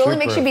 Like it really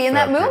makes you be in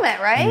that moment,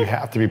 right? You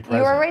have to be present.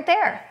 You are right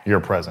there. You're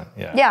present,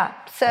 yeah. Yeah,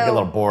 so. I get a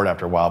little bored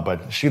after a while,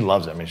 but she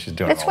loves it. I mean, she's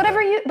doing it all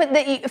whatever day.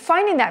 But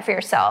finding that for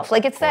yourself.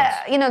 Like it's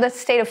that, the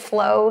state of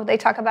flow they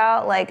talk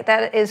about. Like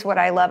that is what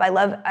I love.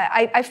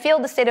 I feel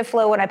the state of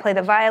flow when I play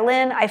the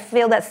violin. I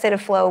feel that state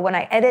of flow when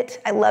I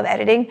edit. I love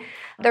editing.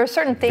 There are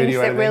certain things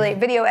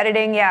video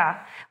editing,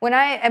 yeah. When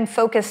I am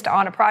focused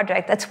on a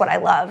project, that's what I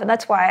love, and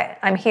that's why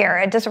I'm here.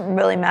 It doesn't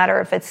really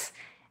matter if it's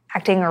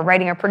acting or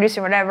writing or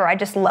producing or whatever. I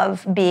just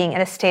love being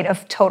in a state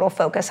of total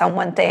focus on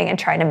one thing and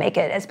trying to make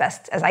it as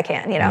best as I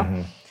can,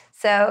 Mm-hmm.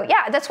 So,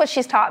 yeah, that's what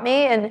she's taught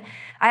me, and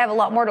I have a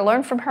lot more to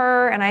learn from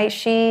her, and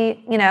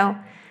she,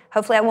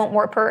 hopefully I won't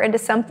warp her into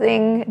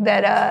something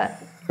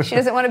that she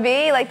doesn't want to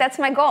be. Like, that's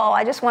my goal.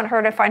 I just want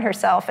her to find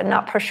herself and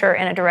not push her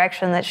in a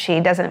direction that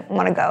she doesn't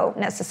want to go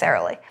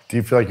necessarily. Do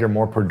you feel like you're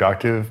more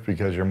productive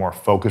because you're more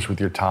focused with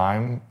your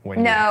time?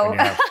 No.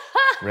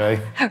 Really?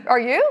 Are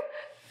you?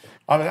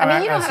 I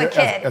mean, you don't have a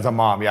kid. As a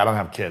mom, yeah, I don't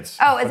have kids.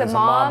 Oh, as a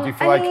mom? Do you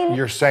feel like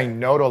you're saying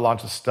no to a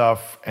bunch of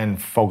stuff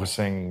and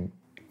focusing,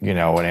 in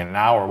an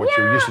hour, which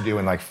you used to do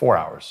in like 4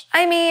 hours?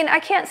 I mean, I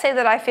can't say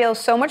that I feel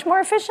so much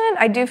more efficient.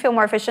 I do feel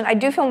more efficient. I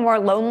do feel more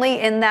lonely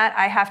in that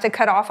I have to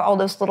cut off all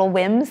those little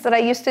whims that I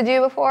used to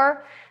do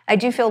before. I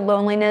do feel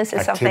loneliness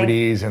is something.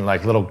 Activities and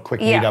like little quick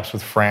meetups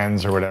with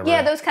friends or whatever.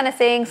 Yeah, those kind of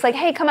things. Like,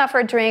 hey, come out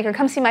for a drink or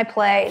come see my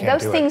play.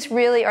 Those things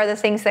really are the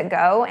things that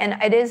go. And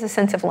it is a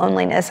sense of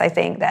loneliness, I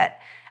think,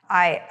 that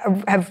I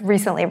have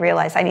recently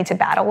realized I need to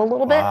battle a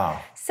little bit.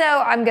 Wow. So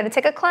I'm going to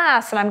take a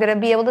class and I'm going to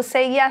be able to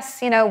say yes,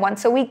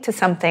 once a week to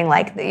something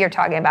like that you're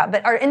talking about.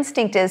 But our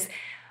instinct is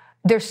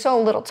there's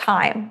so little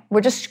time.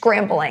 We're just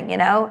scrambling,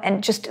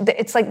 and just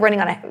it's like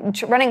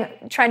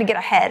trying to get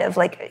ahead of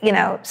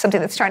something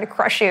that's trying to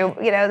crush you,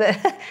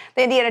 the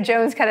Indiana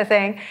Jones kind of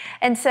thing.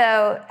 And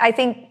so I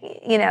think,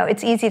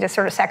 it's easy to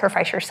sort of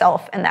sacrifice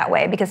yourself in that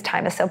way because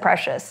time is so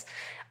precious.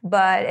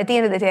 But at the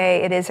end of the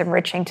day, it is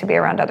enriching to be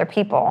around other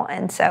people.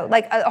 And so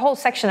like a whole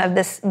section of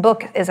this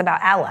book is about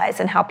allies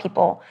and how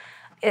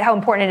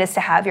important it is to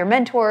have your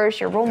mentors,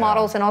 your role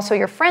models, and also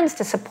your friends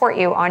to support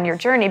you on your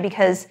journey,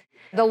 because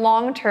the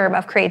long term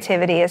of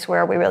creativity is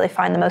where we really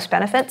find the most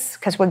benefits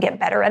because we get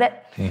better at it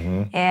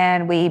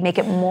and we make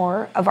it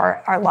more of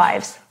our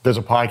lives. There's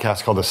a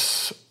podcast called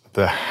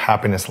The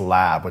Happiness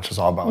Lab, which is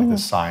all about like the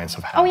science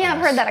of happiness. Oh yeah,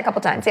 I've heard that a couple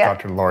times, yeah.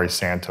 Dr. Laurie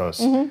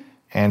Santos.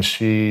 And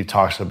she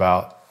talks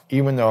about,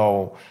 even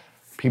though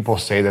people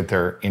say that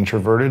they're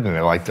introverted and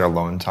they like their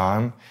alone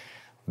time,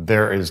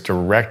 there is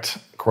direct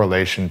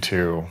correlation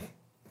to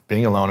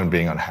being alone and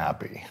being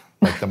unhappy.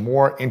 Like the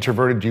more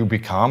introverted you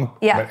become,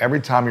 but every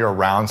time you're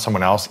around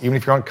someone else, even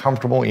if you're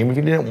uncomfortable, even if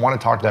you didn't want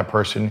to talk to that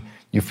person,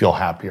 you feel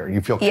happier,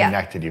 you feel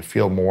connected, you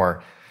feel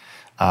more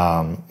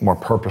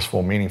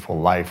purposeful,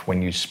 meaningful life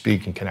when you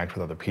speak and connect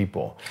with other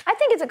people. I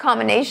think it's a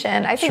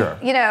combination. I think,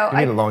 you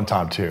need alone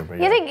time too. But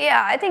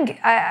I think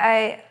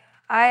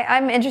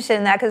I'm interested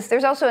in that because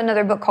there's also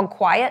another book called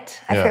Quiet.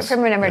 I can't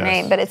remember her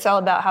name, but it's all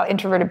about how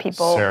introverted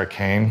people. Sarah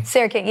Kane,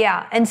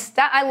 yeah. And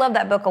I love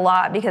that book a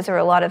lot because there are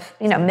a lot of,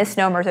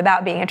 misnomers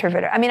about being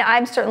introverted. I mean,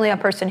 I'm certainly a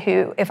person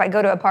who, if I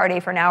go to a party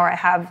for an hour,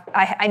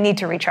 I need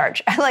to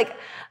recharge.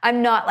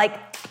 I'm not like,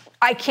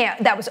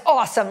 that was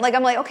awesome. Like,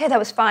 I'm like, okay, that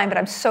was fine, but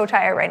I'm so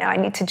tired right now. I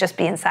need to just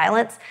be in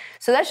silence.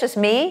 So that's just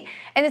me.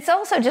 And it's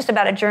also just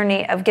about a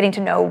journey of getting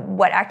to know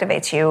what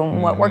activates you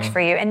and what works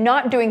for you, and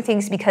not doing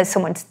things because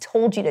someone's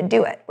told you to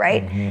do it,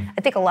 right?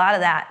 I think a lot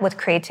of that with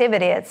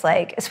creativity, it's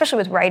like, especially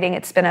with writing,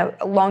 it's been a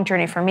long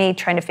journey for me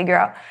trying to figure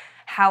out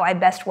how I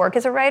best work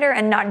as a writer,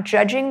 and not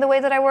judging the way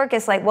that I work.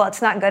 It's like, well,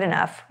 it's not good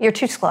enough. You're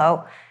too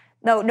slow.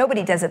 No,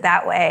 nobody does it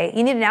that way.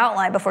 You need an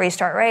outline before you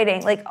start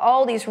writing. Like,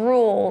 all these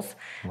rules.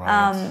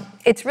 Right.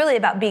 It's really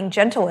about being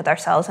gentle with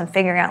ourselves and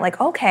figuring out,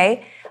 like,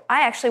 okay,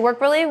 I actually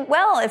work really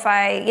well if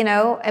I,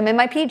 am in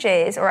my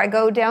PJs, or I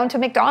go down to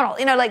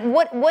McDonald's. Like,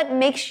 what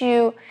makes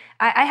you?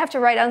 I have to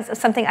write on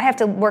something. I have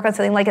to work on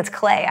something like it's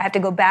clay. I have to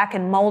go back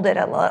and mold it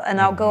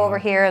and I'll go over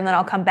here and then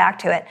I'll come back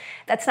to it.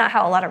 That's not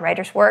how a lot of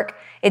writers work.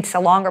 It's a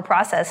longer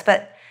process.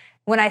 But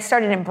when I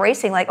started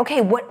embracing, like,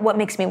 okay, what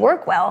makes me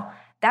work well?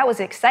 That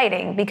was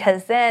exciting,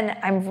 because then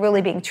I'm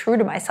really being true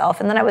to myself.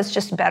 And then I was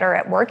just better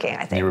at working,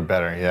 I think. You were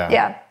better, yeah.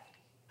 Yeah.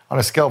 On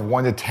a scale of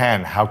 1 to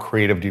 10, how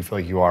creative do you feel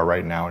like you are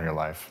right now in your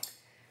life?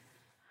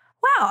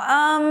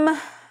 Wow.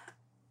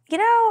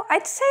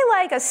 I'd say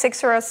like a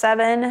 6 or a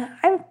 7.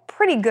 I'm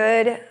pretty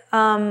good.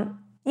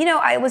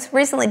 I was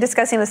recently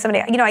discussing with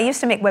somebody, I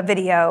used to make web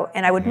video,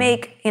 and I would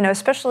make,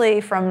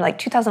 especially from like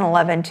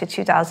 2011 to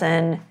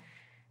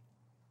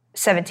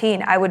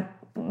 2017, I would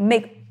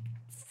make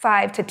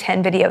 5 to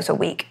 10 videos a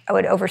week. I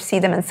would oversee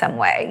them in some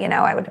way.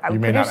 I would You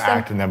may not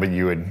act in them, but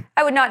you would.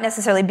 I would not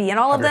necessarily be in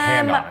all of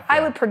them. I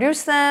would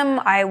produce them.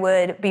 I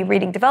would be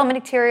reading development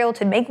material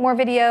to make more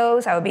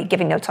videos. I would be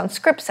giving notes on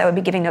scripts. I would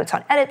be giving notes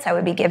on edits. I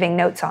would be giving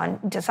notes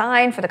on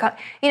design for the,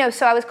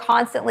 so I was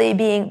constantly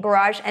being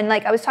barraged. And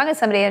like, I was talking to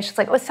somebody, and she's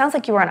like, oh, it sounds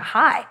like you were on a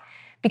high,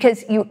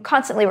 because you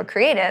constantly were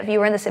creative. You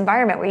were in this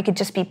environment where you could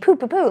just be poo.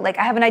 Like,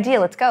 I have an idea.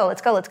 Let's go.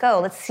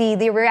 Let's see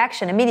the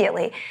reaction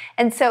immediately.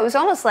 And so it was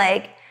almost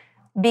like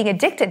being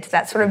addicted to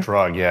that sort of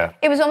drug, yeah.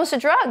 It was almost a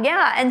drug,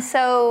 yeah. And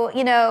so,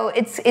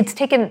 it's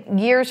taken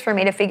years for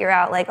me to figure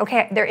out, like,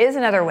 okay, there is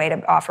another way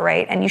to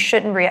operate, and you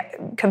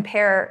shouldn't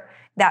compare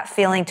that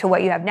feeling to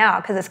what you have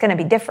now, because it's going to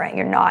be different.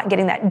 You're not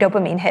getting that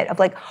dopamine hit of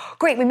like,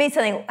 great, we made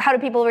something. How do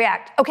people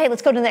react? Okay,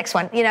 let's go to the next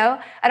one.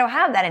 I don't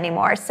have that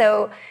anymore.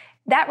 So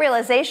that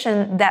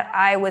realization that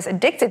I was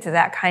addicted to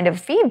that kind of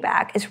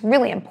feedback is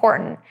really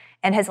important,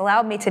 and has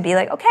allowed me to be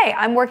like, okay,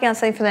 I'm working on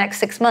something for the next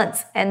 6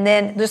 months. And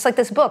then just like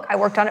this book, I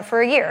worked on it for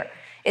a year.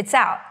 It's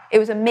out. It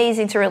was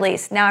amazing to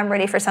release. Now I'm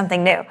ready for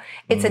something new.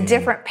 It's a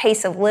different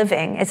pace of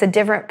living. It's a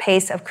different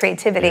pace of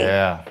creativity.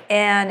 Yeah.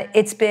 And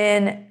it's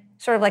been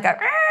sort of like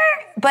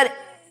but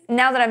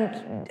now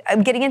that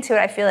I'm getting into it,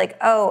 I feel like,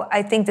 oh,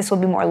 I think this will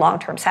be more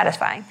long-term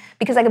satisfying,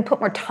 because I can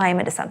put more time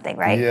into something,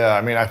 right? Yeah,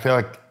 I feel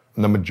like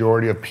the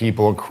majority of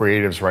people,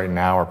 creatives right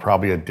now, are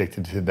probably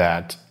addicted to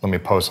that. Let me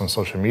post on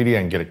social media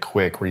and get a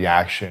quick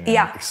reaction,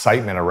 and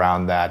excitement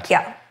around that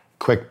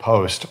quick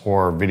post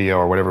or video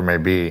or whatever it may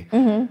be.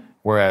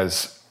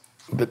 Whereas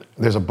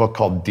there's a book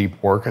called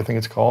Deep Work, I think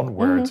it's called,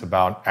 where it's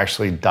about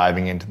actually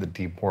diving into the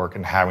deep work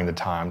and having the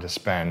time to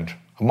spend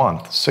a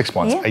month, 6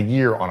 months, a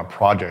year on a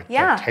project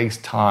that takes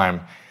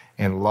time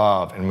and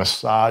love and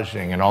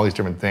massaging and all these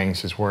different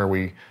things, is where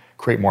we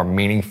create more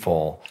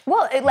meaningful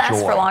Well, it lasts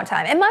joy. for a long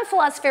time. And my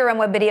philosophy around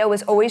web video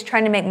was always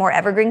trying to make more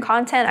evergreen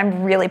content.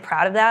 I'm really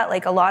proud of that.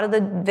 Like, a lot of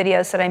the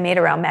videos that I made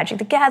around Magic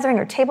the Gathering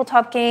or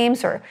tabletop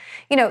games, or,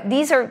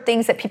 these are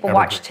things that people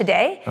watch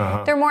today.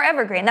 They're more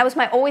evergreen. That was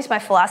always my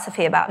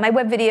philosophy about my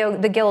web video.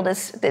 The Guild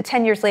is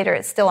 10 years later,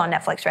 it's still on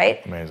Netflix,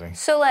 right? Amazing.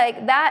 So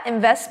like, that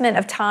investment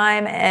of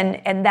time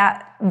and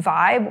that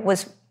vibe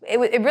was,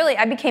 it really,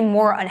 I became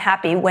more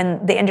unhappy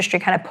when the industry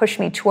kind of pushed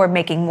me toward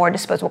making more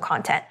disposable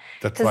content.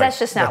 Because that's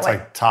just not that's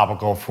like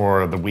topical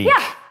for the week.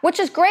 Yeah, which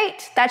is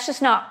great. That's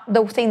just not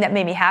the thing that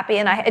made me happy.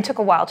 And it took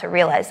a while to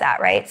realize that,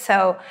 right?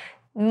 So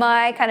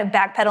my kind of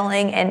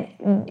backpedaling,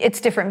 and it's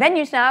different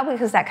venues now,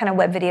 because that kind of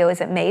web video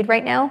isn't made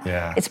right now.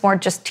 Yeah. It's more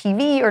just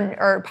TV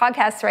or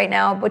podcasts right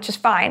now, which is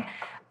fine.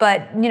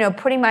 But,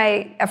 putting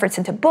my efforts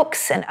into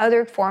books and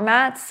other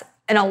formats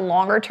in a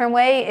longer term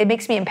way, it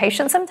makes me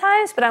impatient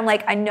sometimes, but I'm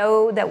like, I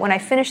know that when I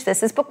finish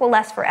this book will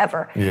last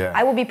forever. Yeah.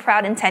 I will be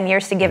proud in 10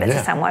 years to give it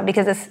to someone,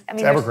 because it's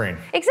evergreen.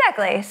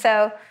 Exactly.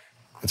 So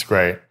it's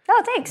great.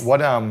 Oh, thanks.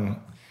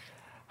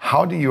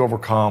 How do you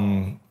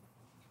overcome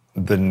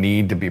the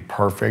need to be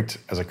perfect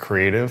as a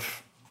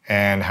creative,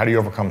 and how do you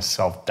overcome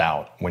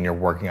self-doubt when you're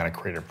working on a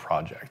creative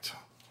project,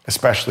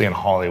 especially in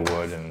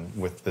Hollywood and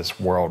with this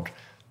world?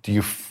 Do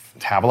you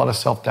have a lot of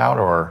self-doubt,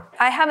 or?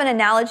 I have an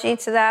analogy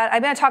to that.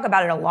 I talk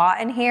about it a lot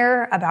in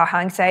here, about how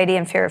anxiety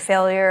and fear of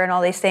failure and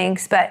all these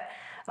things, but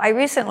I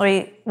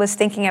recently was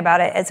thinking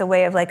about it as a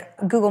way of like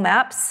Google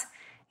Maps.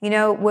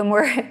 When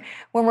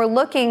we're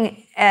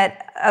looking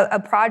at a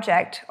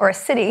project or a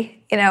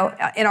city, in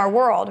our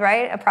world,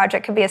 right? A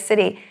project could be a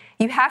city.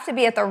 You have to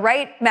be at the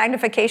right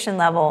magnification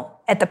level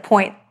at the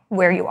point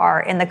where you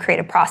are in the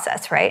creative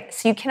process, right?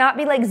 So you cannot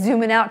be like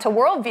zooming out to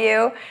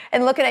worldview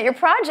and looking at your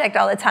project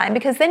all the time,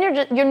 because then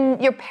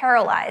you're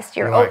paralyzed.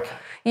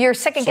 You're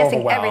second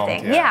guessing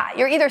everything. Yeah.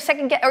 You're either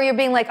or you're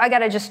being like, I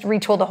gotta just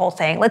retool the whole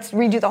thing. Let's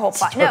redo the whole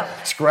plot. No,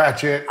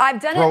 scratch it.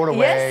 I've done throw it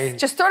away. Yes,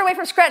 just throw it away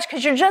from scratch,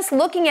 because you're just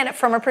looking at it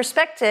from a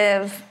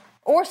perspective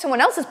or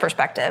someone else's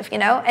perspective, you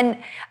know?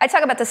 And I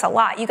talk about this a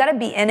lot. You gotta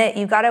be in it.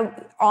 You gotta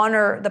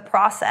honor the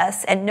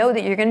process and know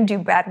that you're gonna do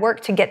bad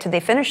work to get to the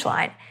finish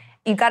line.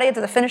 You gotta get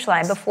to the finish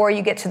line before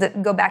you get to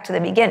go back to the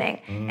beginning.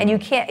 And you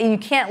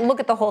can't look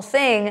at the whole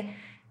thing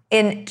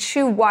in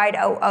too wide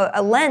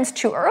a lens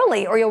too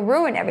early, or you'll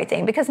ruin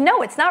everything. Because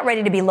no, it's not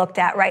ready to be looked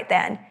at right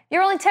then.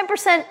 You're only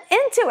 10%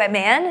 into it,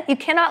 man. You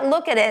cannot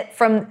look at it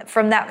from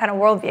that kind of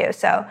worldview.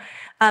 So,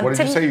 what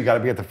did you say? You got to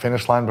be at the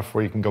finish line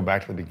before you can go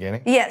back to the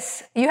beginning?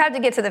 Yes, you have to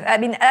get to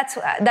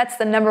that's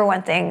the number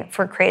one thing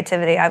for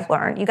creativity I've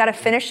learned. You got to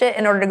finish it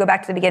in order to go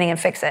back to the beginning and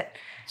fix it.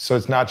 So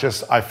it's not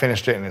just I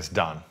finished it and it's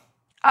done.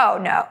 Oh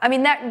no,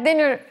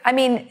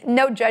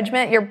 no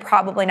judgment. You're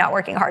probably not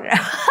working hard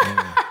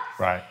enough.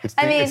 Right. It's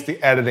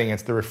the editing,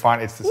 it's the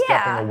refining, it's the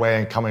stepping away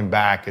and coming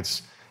back.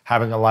 It's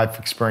having a life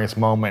experience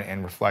moment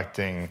and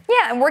reflecting.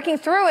 Yeah, and working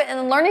through it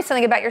and learning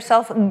something about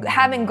yourself,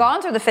 having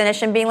gone through the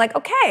finish and being like,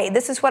 okay,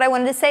 this is what I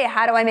wanted to say.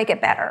 How do I make it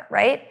better,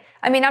 right?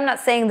 I mean, I'm not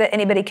saying that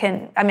anybody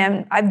can,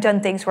 I've done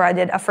things where I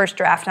did a first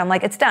draft and I'm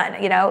like, it's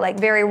done, like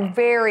very,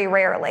 very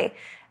rarely.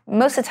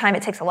 Most of the time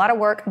it takes a lot of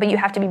work, but you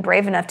have to be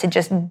brave enough to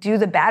just do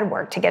the bad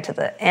work to get to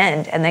the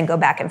end and then go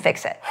back and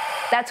fix it.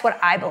 That's what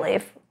I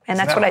believe. And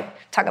that's what I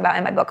talk about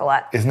in my book a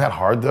lot. Isn't that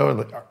hard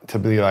though, to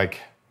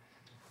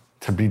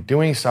be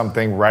doing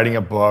something, writing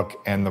a book,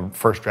 and the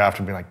first draft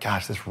and being like,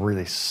 gosh, this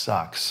really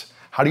sucks.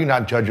 How do you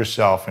not judge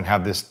yourself and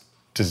have this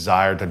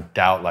desire to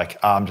doubt,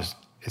 like,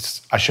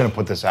 I shouldn't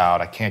put this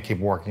out. I can't keep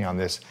working on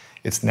this.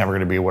 It's never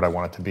going to be what I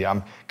want it to be.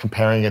 I'm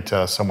comparing it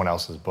to someone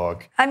else's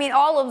book.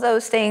 All of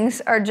those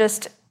things are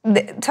just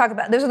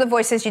those are the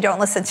voices you don't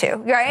listen to,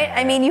 right?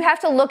 Yeah. You have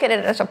to look at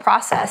it as a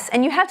process,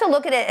 and you have to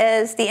look at it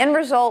as the end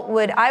result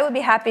I would be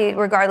happy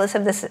regardless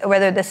of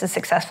whether this is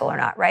successful or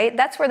not, right?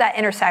 That's where that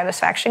inner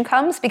satisfaction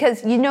comes,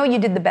 because you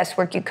did the best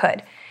work you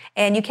could.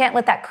 And you can't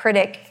let that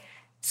critic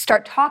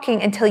start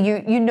talking until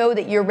you know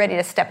that you're ready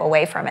to step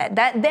away from it.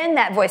 Then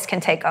that voice can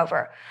take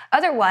over.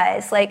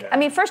 Otherwise,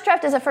 first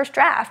draft is a first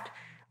draft.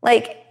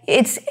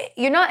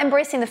 You're not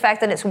embracing the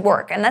fact that it's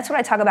work. And that's what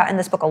I talk about in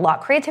this book a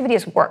lot. Creativity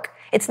is work.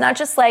 It's not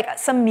just like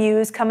some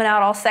muse coming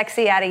out all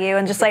sexy out of you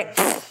and just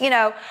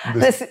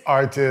this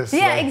artist.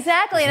 Yeah,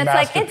 exactly. And it's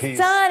like, it's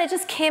done. It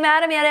just came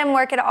out of me. I didn't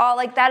work at all.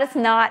 That is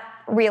not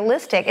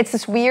realistic. It's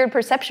this weird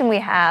perception we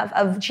have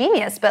of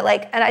genius. But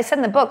and I said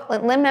in the book,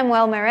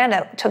 Lin-Manuel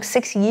Miranda took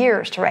 6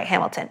 years to write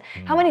Hamilton.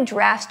 How many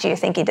drafts do you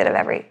think he did of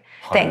everything?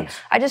 Hundreds.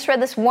 I just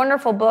read this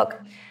wonderful book.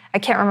 I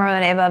can't remember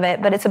the name of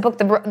it, but it's a book.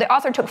 The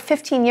author took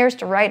 15 years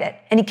to write it,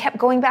 and he kept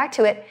going back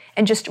to it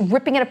and just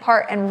ripping it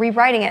apart and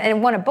rewriting it. And it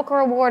won a Booker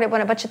Award. It won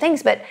a bunch of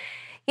things, but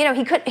he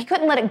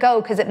couldn't let it go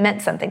because it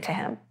meant something to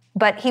him.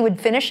 But he would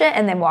finish it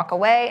and then walk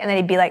away, and then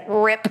he'd be like,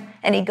 rip,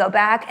 and he'd go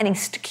back and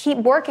he'd keep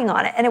working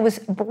on it, and it was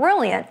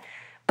brilliant.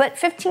 But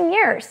 15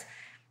 years.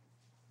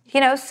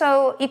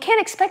 So you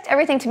can't expect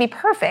everything to be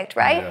perfect,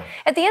 right? Yeah.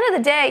 At the end of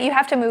the day, you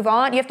have to move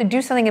on. You have to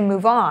do something and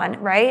move on,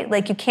 right?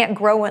 You can't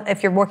grow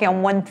if you're working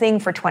on one thing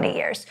for 20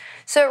 years.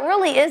 So it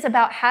really is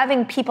about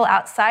having people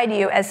outside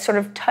you as sort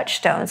of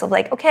touchstones of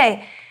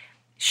okay,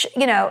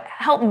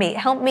 help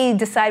me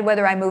decide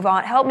whether I move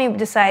on. Help me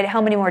decide how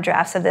many more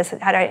drafts of this do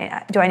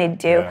I need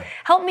to do. Yeah.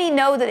 Help me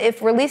know that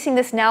if releasing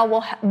this now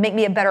will make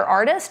me a better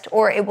artist,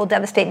 or it will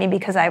devastate me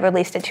because I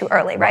released it too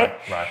early, right?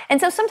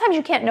 And so sometimes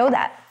you can't know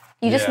that.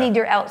 You just need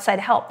your outside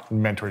help.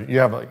 Mentor. You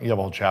have a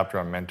whole chapter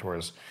on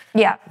mentors.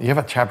 Yeah. You have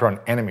a chapter on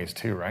enemies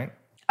too, right?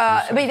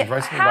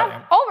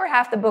 Over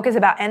half the book is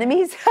about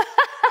enemies.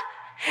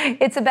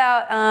 It's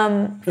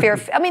about fear.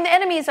 The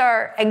enemies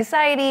are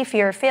anxiety,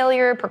 fear of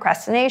failure,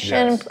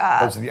 procrastination.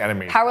 Yes. Those are the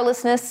enemies.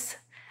 Powerlessness.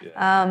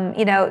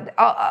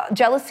 Yeah.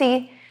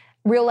 Jealousy.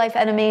 Real life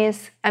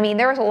enemies.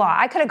 There was a lot.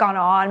 I could have gone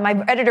on.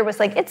 My editor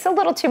was like, it's a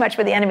little too much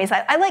for the enemies.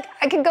 I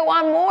could go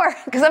on more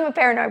because I'm a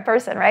paranoid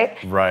person, right?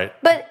 Right.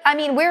 But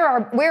we're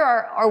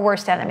our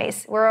worst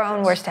enemies. We're our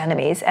own worst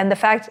enemies. And the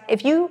fact,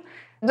 the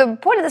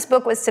point of this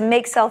book was to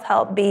make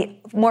self-help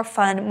be more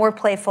fun, more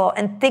playful,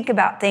 and think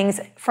about things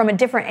from a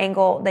different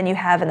angle than you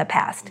have in the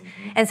past.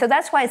 Mm-hmm. And so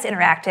that's why it's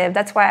interactive.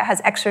 That's why it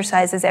has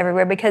exercises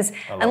everywhere, because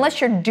unless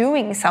you're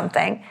doing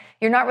something,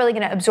 you're not really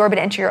going to absorb it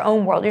into your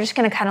own world. You're just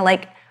going to kind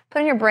of put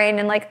in your brain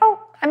and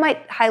I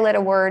might highlight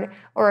a word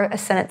or a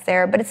sentence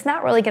there, but it's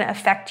not really going to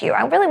affect you.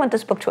 I really want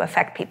this book to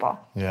affect people.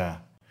 Yeah.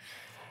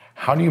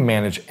 How do you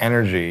manage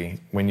energy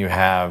when you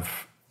have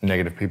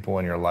negative people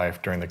in your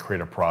life during the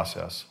creative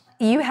process?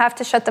 You have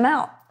to shut them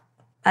out.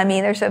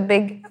 There's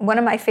one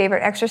of my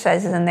favorite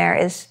exercises in there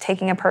is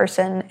taking a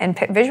person and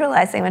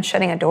visualizing them and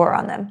shutting a door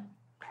on them.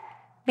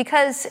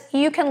 Because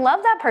you can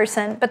love that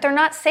person, but they're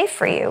not safe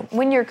for you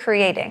when you're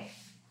creating,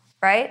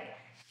 right?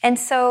 And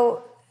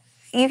so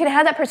you can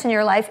have that person in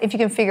your life if you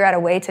can figure out a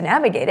way to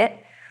navigate it,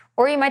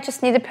 Or you might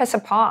just need to press a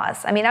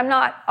pause. I mean, I'm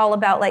not all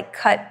about like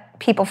cut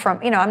people from,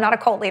 I'm not a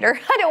cult leader.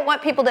 I don't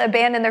want people to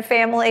abandon their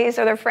families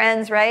or their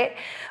friends, right?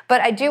 But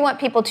I do want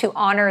people to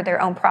honor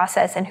their own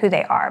process and who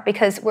they are,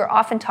 because we're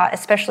often taught,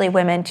 especially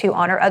women, to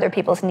honor other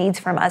people's needs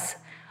from us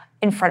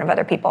in front of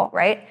other people,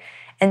 right?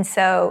 And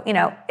so,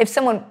 if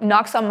someone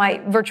knocks on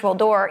my virtual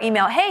door,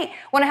 email, hey,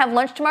 want to have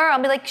lunch tomorrow?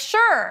 I'll be like,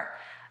 sure.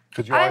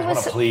 Because you always want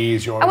to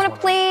please. I want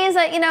to please,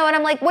 and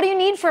I'm like, what do you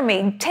need from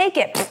me? Take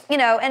it,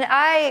 and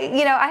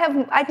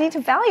I need to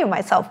value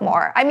myself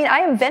more. I mean,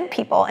 I invent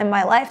people in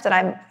my life that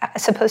I'm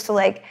supposed to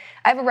like.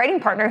 I have a writing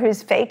partner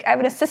who's fake. I have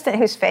an assistant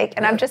who's fake,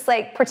 and I'm just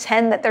like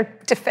pretend that they're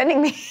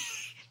defending me.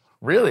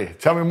 Really?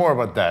 Tell me more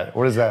about that.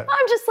 What is that?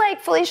 I'm just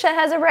like, Felicia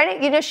has a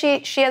writing.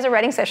 She has a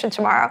writing session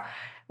tomorrow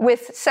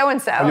with so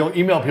and so. You'll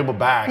email people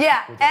back.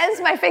 Yeah,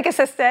 as my fake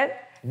assistant.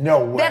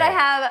 No way. That I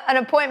have an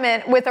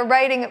appointment with a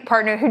writing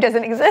partner who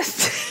doesn't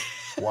exist.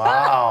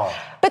 Wow.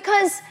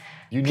 Because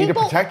you need to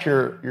protect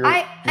your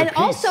and peace.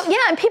 Also,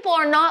 and people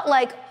are not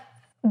like,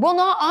 will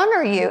not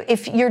honor you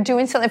if you're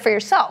doing something for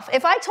yourself.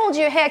 If I told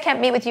you, hey, I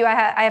can't meet with you,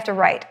 I have to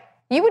write,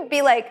 you would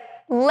be like,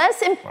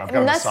 I've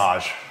got a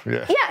massage.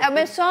 Yeah, a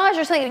massage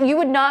or something. You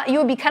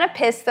would be kind of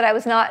pissed that I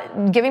was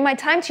not giving my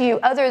time to you,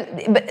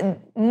 but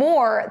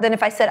more than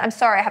if I said, I'm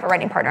sorry, I have a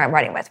writing partner I'm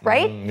writing with,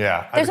 right?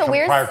 Yeah. There's a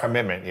weird prior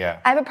commitment, yeah.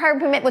 I have a prior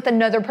commitment with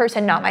another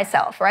person, not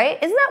myself,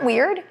 right? Isn't that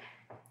weird?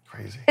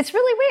 Crazy. It's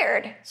really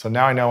weird. So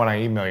now I know when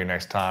I email you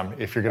next time,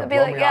 if you're going to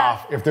blow me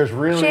off, if there's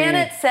really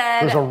Janet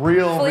said, there's a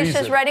real Felicia's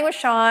reason. writing with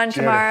Sean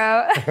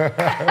tomorrow.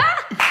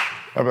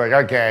 I'll be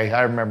like, okay,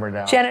 I remember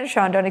now. Janet and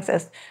Sean don't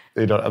exist.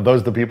 They don't. Are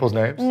those the people's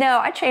names? No,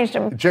 I changed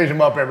them. You change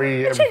them up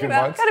every few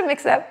months? Got to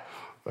mix up.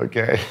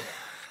 Okay.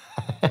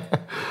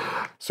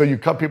 So you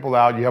cut people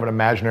out, you have an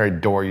imaginary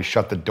door, you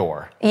shut the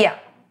door. Yeah.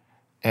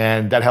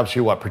 And that helps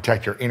you,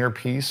 protect your inner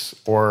peace,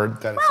 or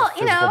that it's a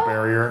physical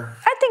barrier?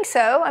 I think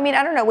so. I mean,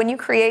 I don't know. When you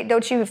create,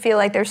 don't you feel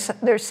like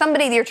there's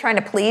somebody that you're trying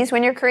to please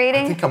when you're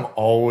creating? I think I'm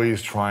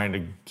always trying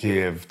to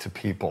give to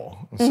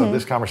people. And so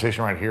this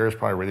conversation right here is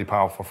probably really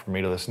powerful for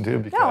me to listen to,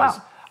 because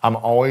I'm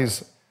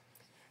always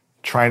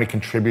trying to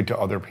contribute to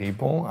other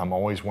people. I'm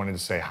always wanting to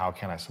say, how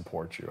can I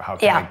support you? How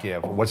can I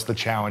give? What's the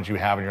challenge you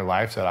have in your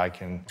life that I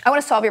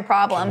want to solve your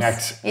problems.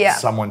 Connect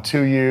someone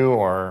to you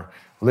or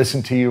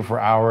listen to you for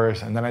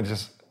hours. And then I'm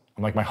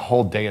like, my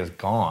whole day is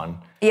gone.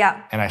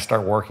 Yeah. And I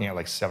start working at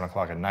like 7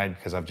 o'clock at night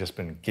because I've just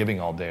been giving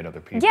all day to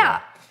other people.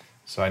 Yeah.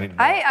 So I need to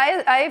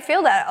I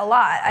feel that a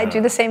lot. I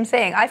do the same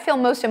thing. I feel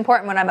most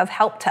important when I'm of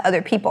help to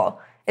other people.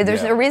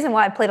 There's a reason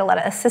why I played a lot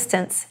of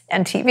assistants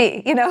on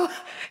TV,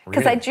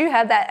 because I do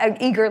have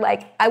that eager,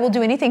 like, I will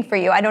do anything for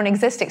you. I don't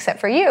exist except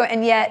for you.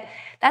 And yet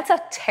that's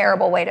a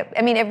terrible way to,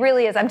 it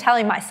really is. I'm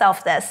telling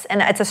myself this,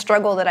 and it's a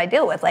struggle that I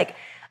deal with. Like,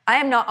 I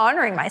am not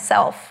honoring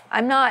myself.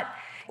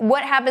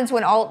 What happens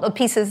when all the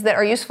pieces that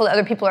are useful to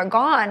other people are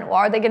gone? Well,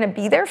 are they going to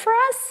be there for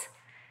us?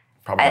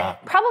 Probably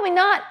not. Probably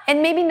not,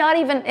 and maybe not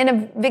even in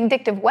a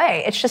vindictive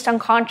way. It's just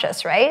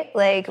unconscious, right?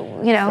 Like,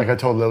 Like I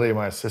told Lily,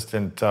 my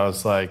assistant, I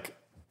was like,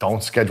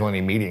 don't schedule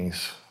any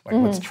meetings. Like,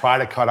 let's try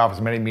to cut off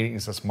as many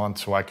meetings this month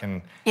so I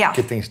can get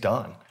things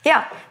done.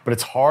 Yeah. But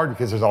it's hard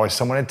because there's always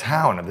someone in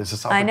town and there's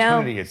this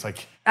opportunity. I know. It's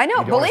like, I know,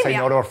 you don't want to say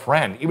no to a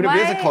friend. Even if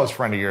it is a close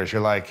friend of yours, you're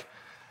like,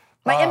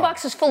 my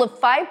inbox is full of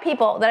 5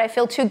 people that I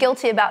feel too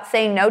guilty about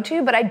saying no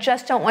to, but I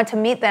just don't want to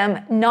meet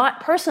them.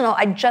 Not personal.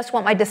 I just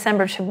want my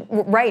December to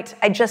write.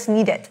 I just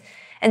need it.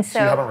 And so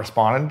you haven't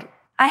responded?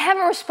 I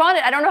haven't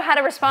responded. I don't know how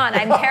to respond.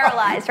 I'm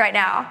paralyzed right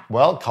now.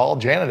 Well, call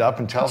Janet up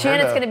and tell her.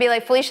 Janet's going to be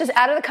like, Felicia's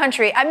out of the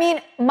country.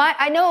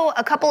 I know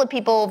a couple of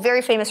people,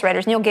 very famous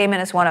writers. Neil Gaiman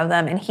is one of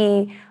them, and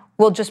he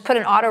will just put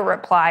an auto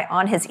reply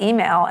on his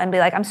email and be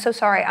like, I'm so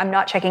sorry, I'm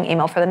not checking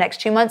email for the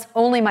next 2 months.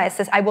 Only my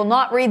assistant. I will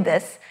not read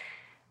this.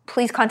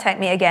 Please contact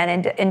me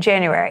again in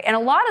January. And a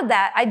lot of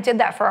that, I did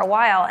that for a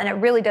while, and it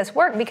really does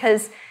work,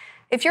 because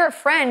if you're a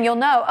friend, you'll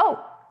know,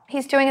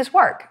 he's doing his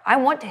work. I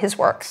want his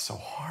work. It's so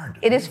hard.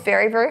 It is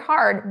very, very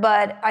hard.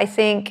 But I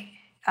think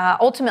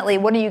ultimately,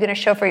 what are you going to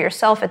show for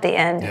yourself at the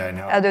end? Yeah, I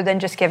know. Other than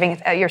just giving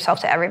yourself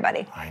to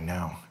everybody. I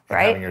know.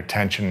 Right? Having your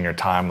attention and your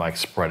time like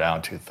spread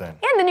out too thin.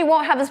 Yeah, and then you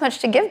won't have as much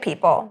to give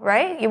people,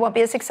 right? You won't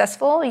be as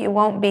successful. You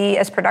won't be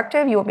as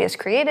productive. You won't be as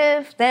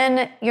creative.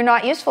 Then you're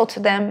not useful to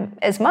them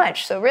as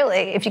much. So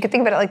really, if you could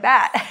think about it like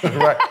that.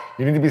 Right.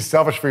 You need to be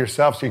selfish for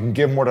yourself so you can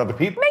give more to other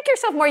people. Make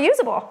yourself more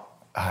usable.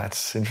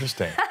 That's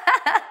interesting.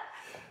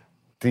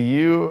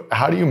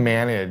 How do you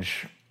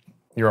manage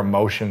your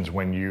emotions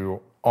when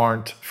you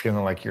aren't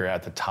feeling like you're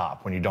at the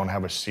top, when you don't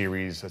have a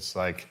series that's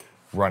like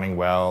running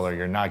well, or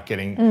you're not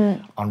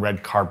getting on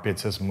red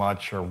carpets as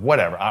much, or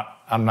whatever?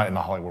 I'm not in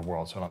the Hollywood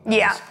world, so I don't know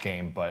this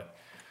game, but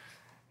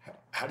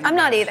how do you I'm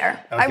not either.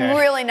 Okay. I'm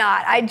really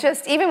not.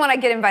 Even when I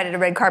get invited to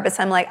red carpets,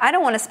 I'm like, I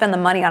don't want to spend the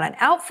money on an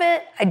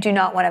outfit. I do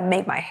not want to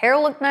make my hair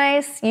look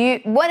nice.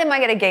 What am I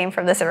going to gain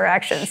from this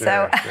interaction?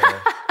 Sure.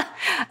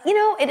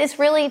 It is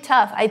really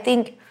tough. I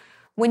think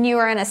when you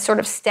are in a sort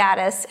of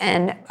status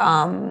and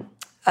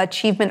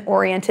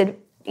achievement-oriented,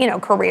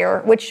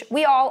 career, which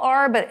we all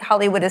are, but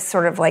Hollywood is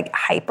sort of like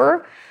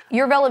hyper,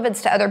 your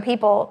relevance to other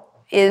people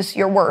is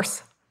your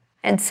worth.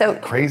 And so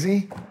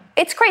crazy?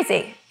 It's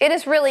crazy. It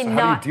is really not.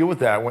 How do you deal with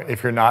that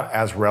if you're not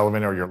as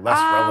relevant or you're less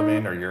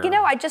relevant or you're...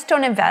 I just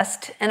don't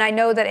invest, and I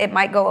know that it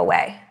might go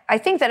away. I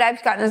think that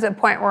I've gotten to the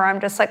point where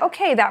I'm just like,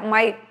 okay, that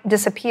might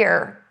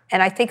disappear,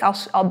 and I think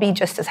I'll be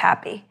just as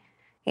happy.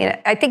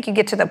 I think you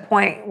get to the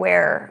point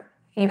where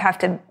you have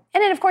to...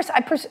 And then, of course,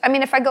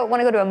 if I want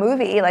to go to a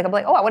movie, like I'm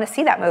like, oh, I want to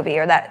see that movie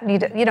or that,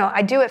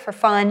 I do it for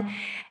fun.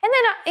 And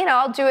then,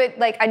 I'll do it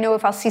like I know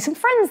if I'll see some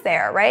friends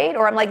there, right?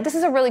 Or I'm like, this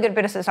is a really good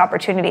business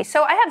opportunity.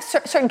 So I have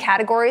certain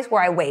categories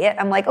where I weigh it.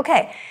 I'm like,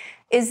 okay,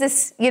 is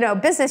this,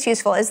 business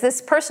useful? Is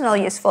this personal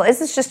useful? Is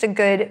this just a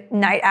good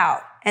night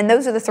out? And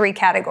those are the 3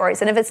 categories.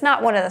 And if it's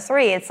not one of the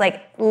 3, it's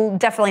like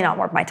definitely not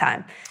worth my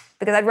time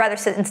because I'd rather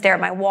sit and stare at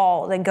my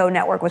wall than go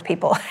network with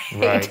people.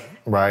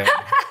 Right.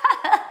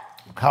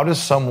 How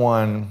does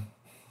someone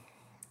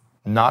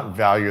not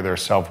value their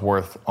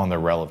self-worth on their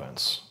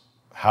relevance?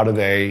 How do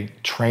they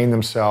train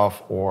themselves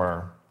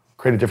or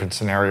create a different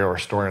scenario or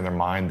story in their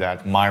mind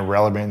that my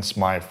relevance,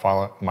 my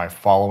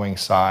following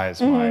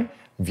size, my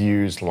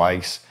views,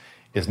 likes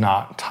is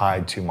not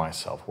tied to my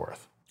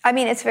self-worth?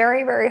 It's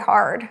very, very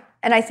hard.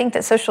 And I think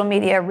that social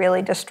media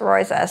really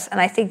destroys us. And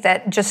I think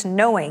that just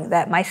knowing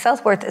that my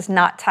self-worth is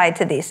not tied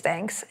to these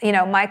things,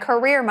 my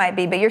career might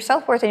be, but your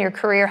self-worth and your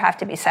career have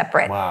to be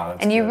separate. Wow,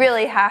 and you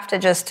really have to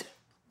just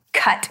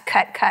cut,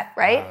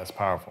 right? Wow, that's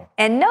powerful.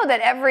 And know that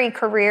every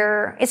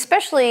career,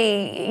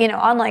 especially,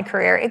 online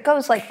career, it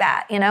goes like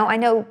that. I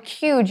know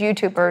huge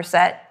YouTubers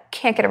that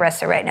can't get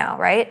arrested right now,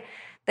 right?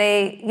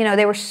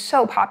 They were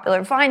so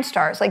popular, Vine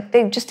stars, like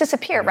they just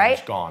disappear, right?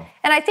 Just gone.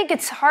 And I think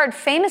it's hard.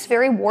 Fame is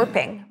very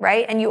warping,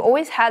 right? And you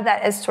always have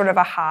that as sort of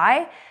a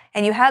high,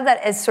 and you have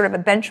that as sort of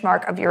a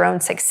benchmark of your own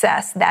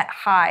success, that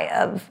high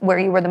of where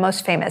you were the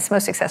most famous,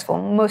 most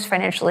successful, most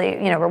financially,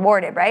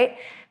 rewarded, right?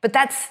 But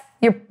that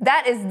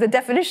is the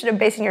definition of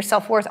basing your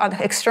self-worth on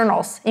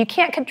externals. You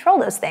can't control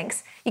those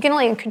things. You can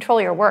only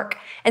control your work.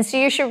 And so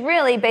you should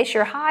really base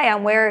your high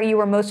on where you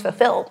were most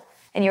fulfilled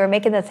and you were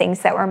making the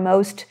things that were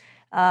most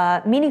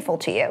meaningful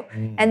to you.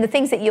 And the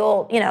things that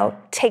you'll,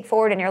 take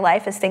forward in your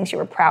life as things you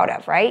were proud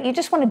of, right? You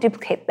just want to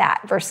duplicate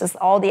that versus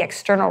all the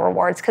external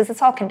rewards because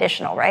it's all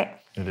conditional, right?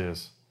 It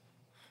is.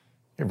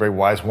 You're a very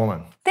wise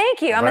woman.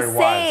 Thank you. I'm a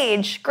sage.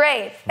 Wise.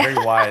 Great. Very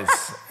wise.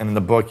 And in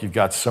the book, you've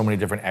got so many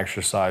different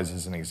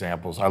exercises and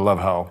examples. I love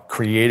how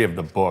creative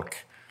the book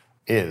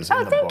is.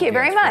 Oh, thank you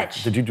very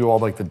much. Did you do all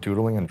the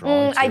doodling and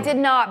drawing? I did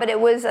not, but it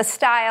was a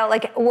style,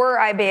 were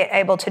I be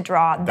able to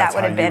draw, that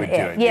would have been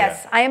it.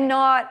 Yes, I am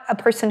not a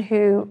person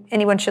who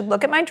anyone should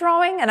look at my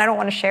drawing, and I don't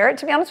want to share it,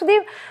 to be honest with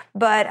you,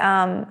 but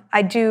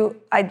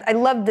I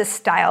love this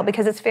style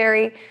because it's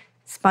very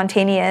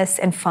spontaneous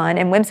and fun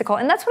and whimsical,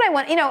 and that's what I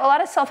want. A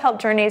lot of self-help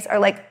journeys are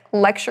like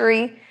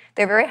lecture-y.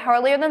 They're very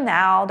holier than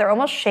thou. They're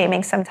almost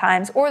shaming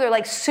sometimes, or they're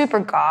like super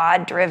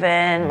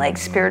God-driven, like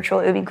spiritual,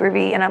 ooby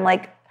groovy, and I'm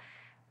like,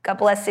 God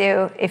bless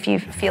you if you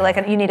feel like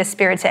you need a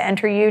spirit to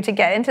enter you to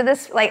get into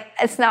this. Like,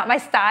 it's not my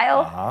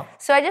style.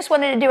 So I just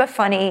wanted to do a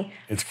funny,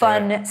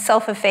 fun,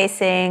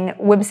 self-effacing,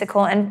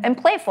 whimsical, and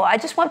playful. I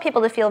just want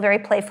people to feel very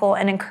playful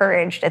and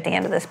encouraged at the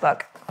end of this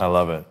book. I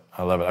love it.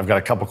 I've got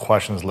a couple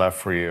questions left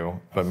for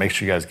you, but make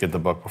sure you guys get the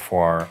book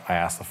before I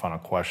ask the final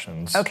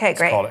questions. Okay,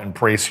 great. It's called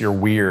Embrace Your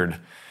Weird,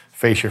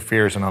 Face Your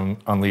Fears, and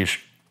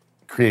Unleash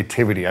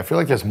Creativity. I feel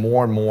like there's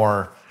more and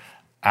more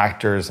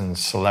actors and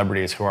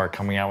celebrities who are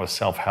coming out with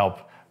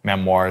self-help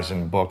memoirs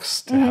and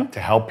books to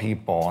help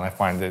people, and I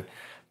find it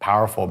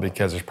powerful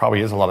because there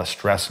probably is a lot of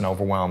stress and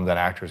overwhelm that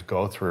actors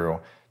go through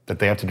that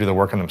they have to do the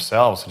work on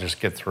themselves to just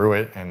get through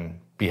it and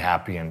be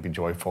happy and be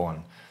joyful.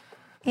 And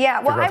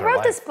yeah, well, I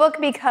wrote this book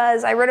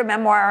because I wrote a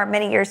memoir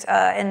many years,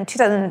 in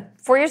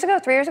 3 years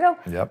ago,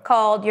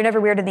 called You're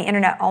Never Weird in the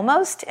Internet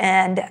Almost.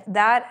 And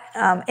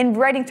that, in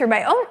writing through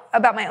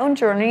about my own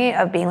journey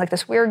of being like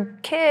this weird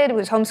kid who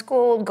was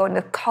homeschooled, going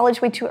to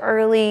college way too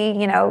early,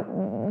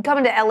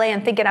 coming to LA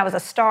and thinking I was a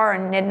star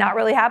and it not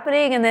really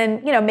happening, and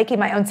then, making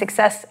my own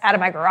success out of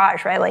my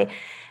garage, really.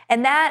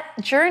 And that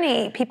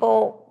journey,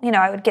 people,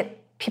 I would get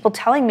people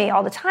telling me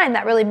all the time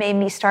that really made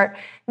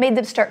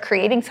them start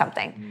creating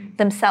something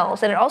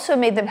themselves. And it also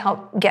made them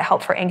get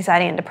help for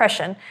anxiety and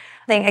depression.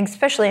 I think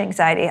especially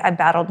anxiety, I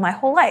battled my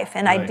whole life.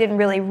 And I didn't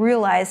really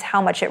realize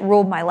how much it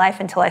ruled my life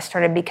until I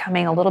started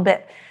becoming a little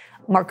bit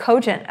more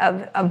cogent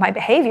of my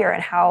behavior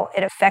and how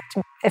it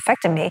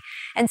affected me.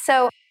 And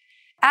so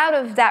out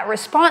of that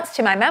response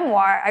to my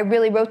memoir, I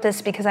really wrote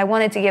this because I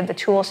wanted to give the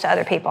tools to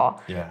other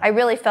people. Yeah. I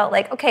really felt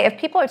like, okay, if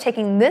people are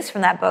taking this from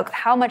that book,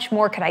 how much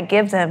more could I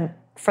give them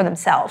for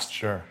themselves?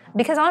 Sure.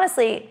 Because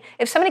honestly,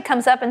 if somebody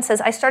comes up and says,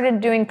 I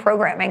started doing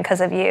programming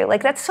because of you,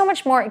 like that's so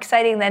much more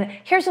exciting than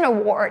here's an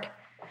award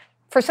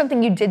for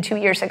something you did 2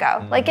 years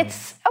ago. Like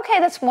it's, okay,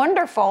 that's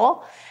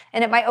wonderful.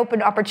 And it might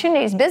open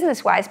opportunities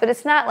business-wise, but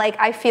it's not like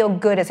I feel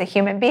good as a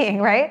human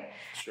being, right?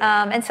 Sure.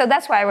 And so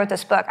that's why I wrote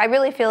this book. I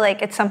really feel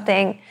like it's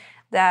something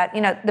that,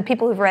 the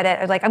people who've read it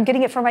are like, I'm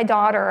getting it for my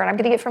daughter and I'm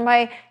getting it for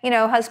my,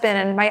 husband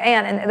and my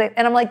aunt.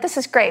 And I'm like, this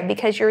is great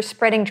because you're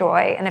spreading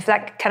joy. And if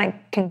that kind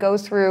of can go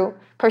through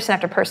person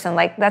after person,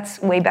 like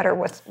that's way better to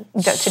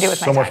do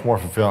with my time. So much more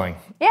fulfilling.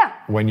 Yeah.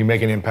 When you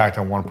make an impact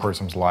on one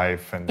person's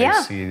life and they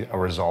see a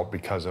result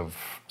because of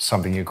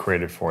something you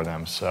created for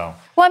them. So.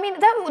 Well, I mean,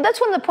 that's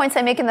one of the points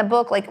I make in the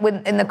book, like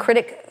in the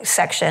critic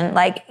section.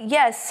 Like,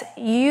 yes,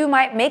 you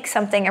might make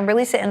something and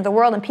release it into the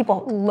world and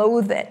people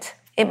loathe it.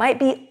 It might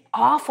be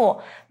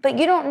awful, but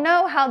you don't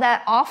know how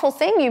that awful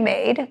thing you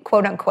made,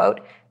 quote unquote,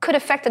 could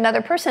affect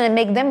another person and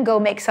make them go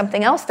make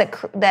something else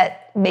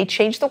that may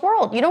change the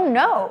world. You don't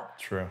know.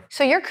 True.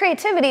 So your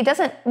creativity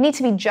doesn't need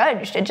to be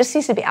judged. It just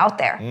needs to be out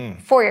there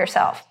for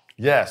yourself.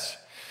 Yes.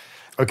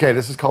 Okay,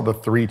 this is called the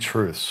 3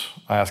 truths.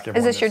 I ask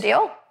everyone. Is this your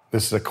deal?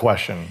 This is a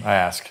question I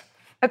ask.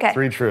 Okay.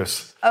 3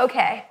 truths.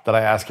 Okay. That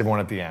I ask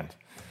everyone at the end.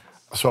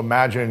 So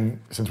imagine,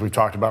 since we've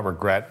talked about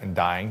regret and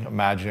dying,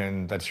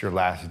 imagine that's your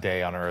last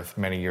day on Earth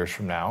many years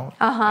from now.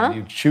 And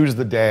you choose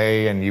the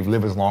day and you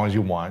live as long as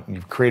you want. And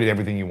you've created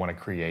everything you want to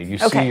create. You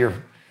see your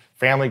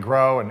family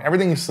grow and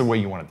everything's the way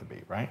you want it to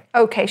be, right?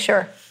 Okay,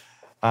 sure.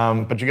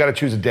 But you got to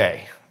choose a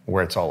day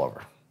where it's all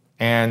over.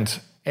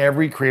 And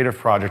every creative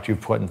project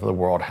you've put into the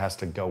world has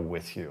to go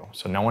with you.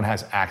 So no one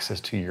has access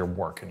to your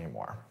work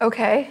anymore.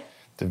 Okay.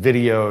 The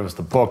videos,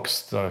 the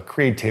books, the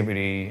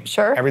creativity,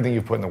 everything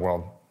you've put in the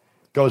world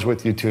goes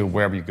with you to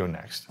wherever you go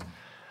next.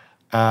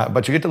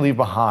 But you get to leave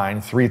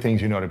behind 3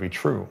 things you know to be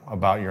true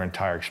about your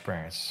entire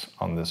experience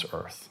on this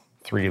earth.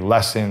 3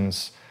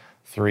 lessons,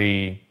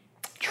 3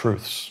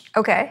 truths.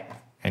 Okay.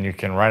 And you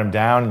can write them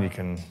down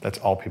and that's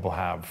all people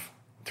have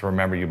to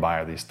remember you by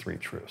are these 3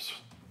 truths.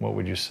 What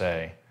would you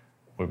say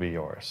would be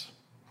yours?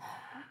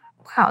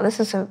 Wow, this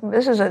is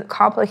a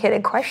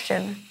complicated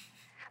question.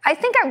 I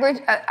think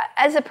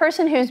as a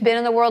person who's been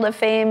in the world of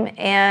fame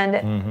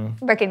and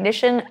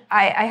recognition,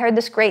 I heard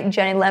this great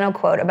Jenny Leno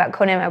quote about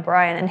Conan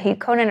O'Brien, and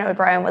Conan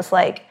O'Brien was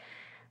like,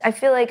 I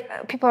feel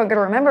like people aren't going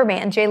to remember me,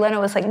 and Jay Leno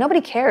was like,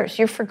 nobody cares,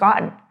 you're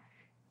forgotten.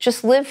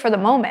 Just live for the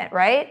moment,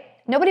 right?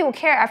 Nobody will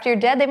care after you're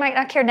dead. They might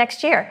not care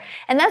next year.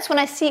 And that's when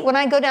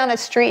I go down a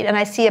street and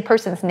I see a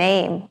person's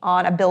name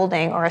on a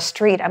building or a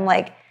street, I'm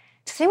like,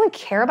 does anyone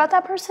care about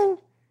that person?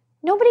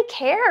 Nobody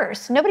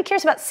cares. Nobody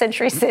cares about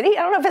Century City.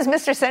 I don't know if it's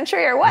Mr.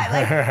 Century or what.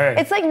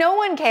 It's like no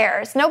one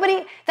cares.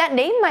 That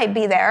name might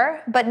be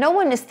there, but no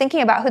one is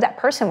thinking about who that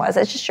person was.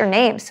 It's just your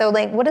name. So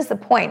what is the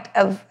point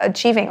of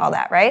achieving all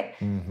that, right?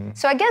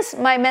 So I guess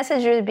my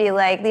message would be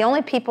like, the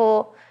only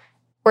people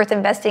worth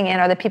investing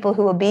in are the people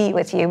who will be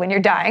with you when you're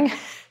dying.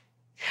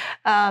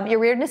 Your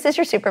weirdness is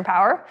your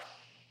superpower.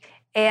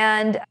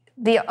 And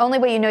the only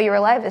way you know you're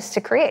alive is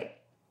to create.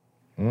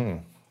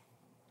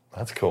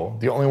 That's cool.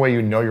 The only way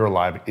you know you're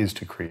alive is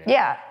to create.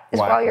 Yeah.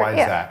 Why is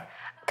that?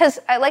 Because,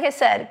 like I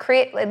said,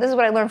 this is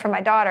what I learned from my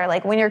daughter.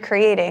 Like, when you're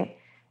creating,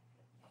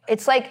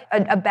 it's like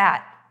a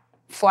bat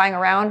flying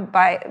around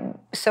by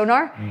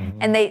sonar,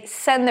 and they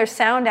send their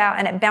sound out,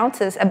 and it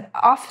bounces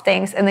off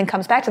things and then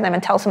comes back to them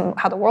and tells them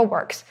how the world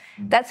works.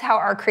 That's how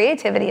our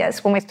creativity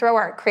is. When we throw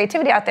our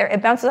creativity out there,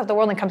 it bounces off the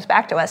world and comes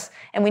back to us,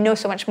 and we know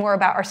so much more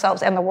about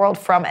ourselves and the world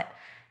from it.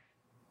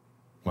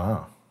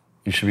 Wow.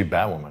 You should be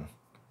Batwoman.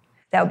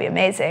 That would be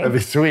amazing. That'd be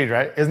sweet,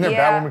 right? Isn't there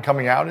Batwoman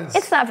coming out?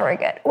 It's not very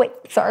good. Wait,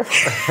 sorry.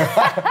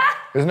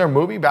 Isn't there a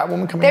movie,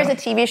 Batwoman, coming out? There's a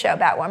TV show,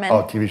 Batwoman.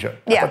 Oh, TV show.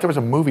 I thought there was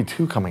a movie,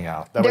 too, coming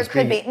out. There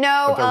could be.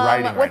 No,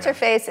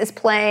 What's-her-face is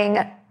playing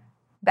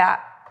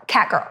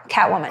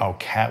Catwoman. Oh,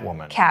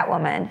 Catwoman.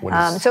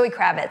 Catwoman. Zoe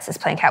Kravitz is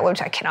playing Catwoman,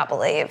 which I cannot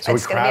believe. It's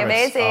going to be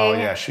amazing. Oh,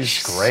 yeah,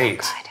 she's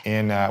great. So good.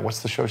 In, what's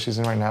the show she's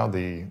in right now?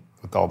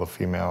 With all the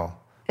female...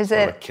 Is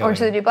it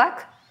Orange is the New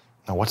Black?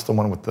 No, what's the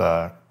one with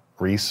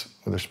Reese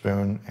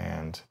Witherspoon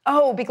and...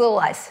 Oh, Big Little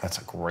Lies. That's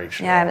a great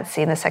show. Yeah, I haven't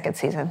seen the 2nd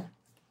season.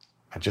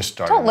 I just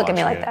started Don't look at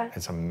me watching like that.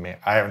 It's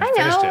amazing. I haven't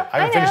finished it. I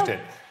haven't finished it.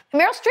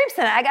 Meryl Streep's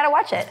in it. I got to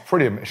watch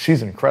it.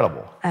 She's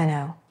incredible. I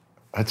know.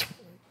 But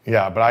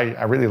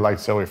I really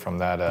liked Zoe from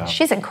that.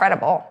 She's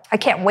incredible. I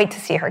can't wait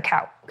to see her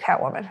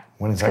Catwoman.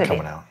 When is that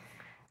coming out?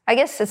 I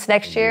guess it's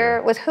next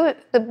year. With who?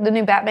 The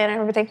new Batman and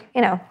everything,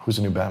 Who's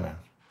the new Batman?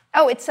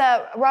 Oh, it's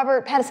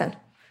Robert Pattinson.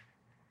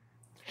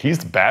 He's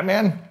the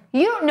Batman?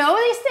 You don't know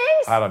these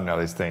things? I don't know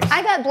these things.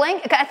 I got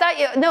blank. I thought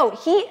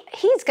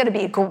he's going to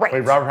be great.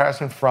 Wait, Robert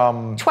Pattinson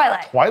from...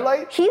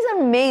 Twilight? He's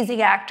an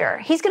amazing actor.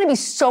 He's going to be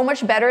so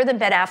much better than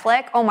Ben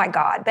Affleck. Oh my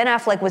God. Ben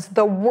Affleck was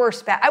the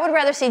worst I would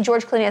rather see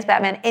George Clooney as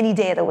Batman any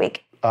day of the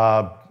week.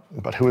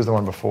 But who was the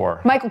one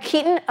before? Michael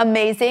Keaton,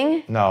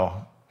 amazing.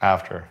 No,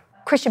 after.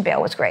 Christian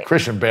Bale was great.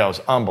 Christian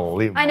Bale's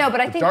unbelievable. I know, but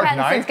I think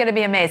Pattinson's going to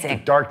be amazing.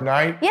 The Dark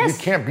Knight? Yes.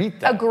 You can't beat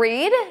that.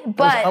 Agreed,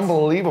 but... It was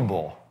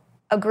unbelievable.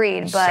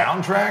 Agreed, but...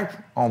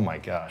 Soundtrack? Oh my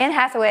God. Anne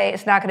Hathaway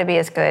is not going to be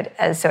as good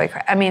as Zoe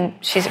Kravitz. I mean,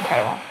 she's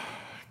incredible.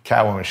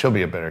 Catwoman, she'll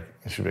be a good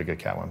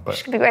Catwoman. But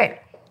she could be great.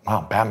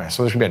 Wow, Batman.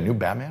 So there's going to be a new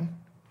Batman?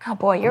 Oh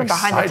boy, you're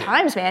behind the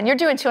times, man. You're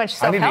doing too much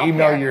self-help. I need to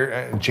email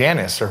your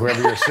Janice or whoever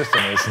your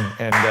assistant is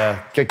and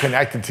get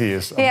connected to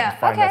you so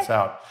find this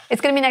out. It's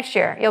going to be next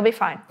year. You'll be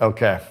fine.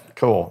 Okay,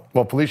 cool.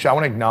 Well, Felicia, I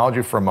want to acknowledge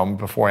you for a moment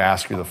before I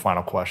ask you the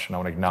final question. I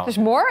want to acknowledge. There's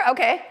more?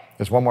 Okay.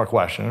 There's one more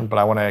question, but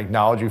I want to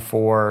acknowledge you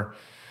for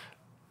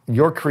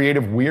your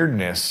creative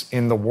weirdness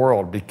in the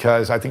world,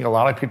 because I think a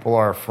lot of people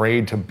are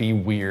afraid to be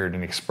weird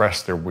and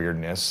express their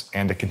weirdness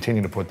and to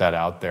continue to put that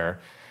out there.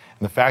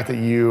 And the fact that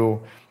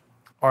you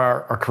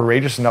are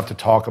courageous enough to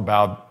talk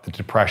about the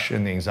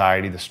depression, the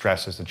anxiety, the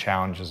stresses, the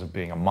challenges of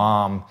being a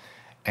mom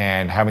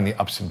and having the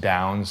ups and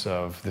downs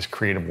of this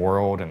creative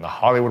world and the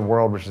Hollywood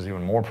world, which is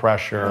even more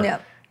pressure. Yeah.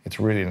 It's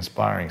really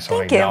inspiring. So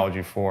I acknowledge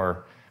you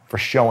for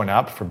showing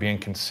up, for being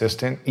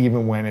consistent,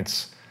 even when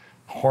it's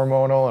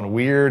hormonal and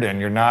weird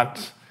and you're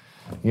not,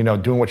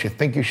 doing what you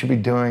think you should be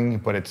doing,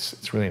 but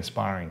it's really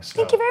inspiring. So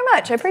thank you very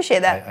much. I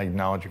appreciate that. I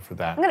acknowledge you for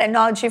that. I'm going to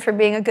acknowledge you for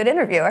being a good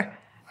interviewer.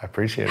 I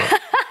appreciate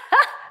it.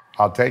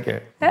 I'll take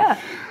it. Yeah.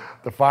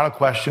 The final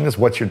question is,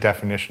 what's your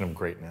definition of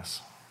greatness?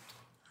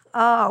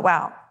 Oh,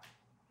 wow.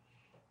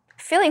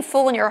 Feeling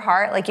full in your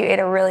heart like you ate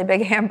a really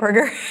big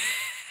hamburger.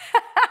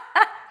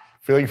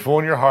 Feeling full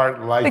in your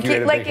heart like you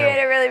ate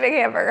a really big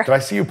hamburger. Did I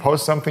see you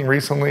post something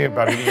recently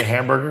about eating a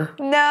hamburger?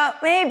 No,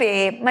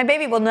 maybe. My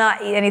baby will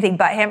not eat anything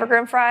but hamburger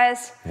and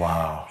fries.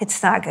 Wow.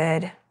 It's not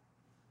good.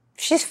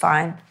 She's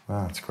fine.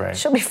 Oh, that's great.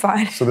 She'll be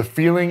fine. So the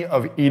feeling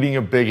of eating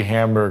a big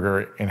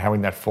hamburger and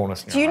having that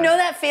fullness in your heart. Do you know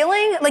that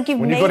feeling? Like you've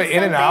made something? When you go to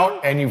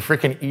In-N-Out and you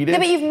freaking eat it? Yeah,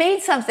 but you've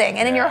made something.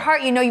 And in your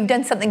heart, you've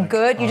done something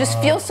good. You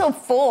just feel so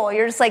full.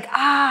 You're just like,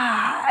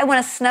 I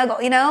want to snuggle,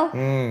 I want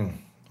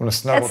to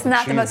snuggle. That's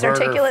not the most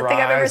articulate thing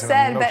I've ever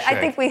said, but I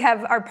think we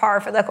have our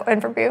par for the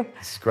interview.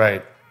 This is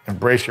great.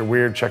 Embrace your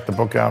weird. Check the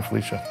book out,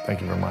 Felicia.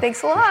 Thank you very much.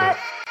 Thanks a lot.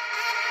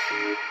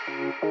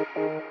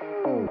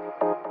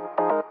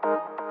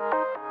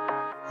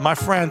 My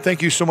friend,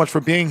 thank you so much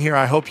for being here.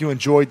 I hope you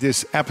enjoyed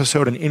this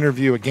episode and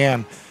interview.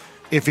 Again,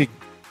 if it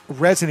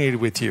resonated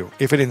with you,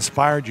 if it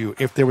inspired you,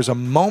 if there was a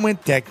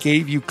moment that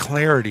gave you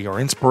clarity or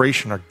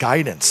inspiration or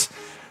guidance,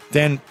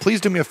 then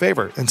please do me a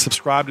favor and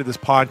subscribe to this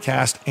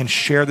podcast and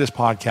share this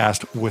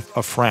podcast with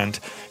a friend.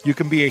 You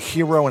can be a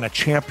hero and a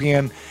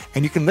champion,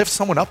 and you can lift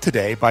someone up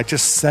today by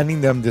just sending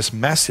them this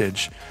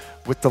message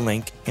with the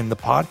link in the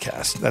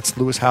podcast. That's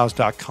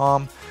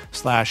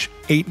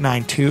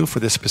lewishowes.com/892 for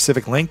this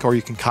specific link, or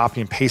you can copy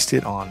and paste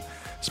it on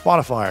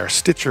Spotify or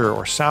Stitcher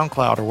or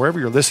SoundCloud or wherever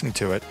you're listening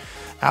to it,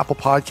 Apple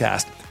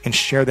Podcast, and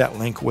share that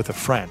link with a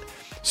friend.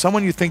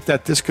 Someone you think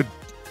that this could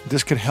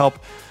help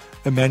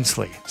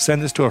immensely.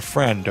 Send this to a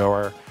friend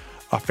or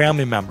a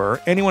family member,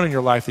 anyone in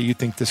your life that you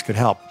think this could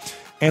help.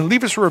 And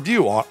leave us a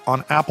review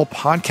on Apple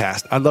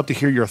Podcast. I'd love to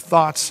hear your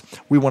thoughts.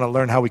 We want to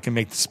learn how we can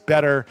make this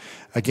better.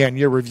 Again,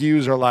 your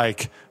reviews are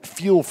like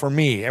fuel for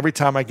me. Every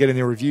time I get a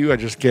new review, I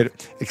just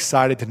get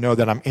excited to know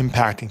that I'm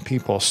impacting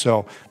people.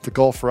 So the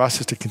goal for us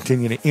is to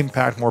continue to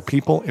impact more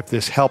people. If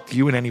this helped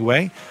you in any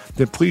way,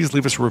 then please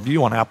leave us a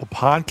review on Apple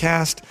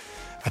Podcast.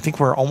 I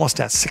think we're almost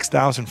at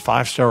 6,000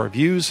 5-star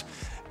reviews.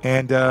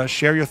 And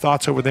share your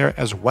thoughts over there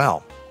as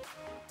well.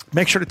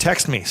 Make sure to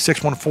text me,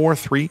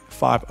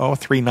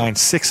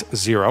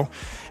 614-350-3960.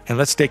 And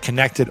let's stay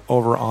connected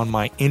over on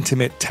my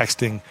intimate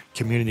texting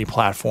community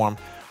platform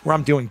where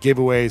I'm doing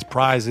giveaways,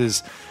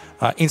 prizes,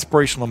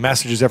 inspirational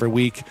messages every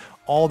week,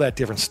 all that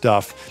different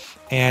stuff.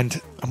 And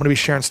I'm going to be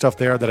sharing stuff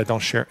there that I don't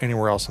share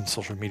anywhere else on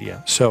social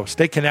media. So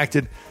stay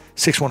connected,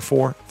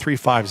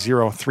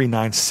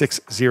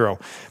 614-350-3960.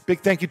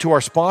 Big thank you to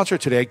our sponsor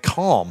today,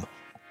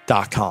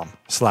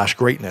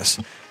 Calm.com/greatness.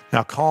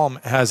 Now, Calm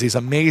has these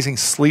amazing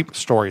sleep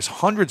stories,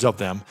 hundreds of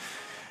them,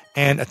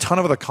 and a ton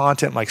of other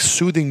content like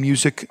soothing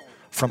music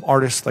from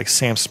artists like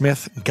Sam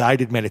Smith,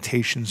 guided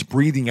meditations,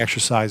 breathing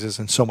exercises,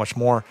 and so much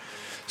more.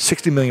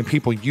 60 million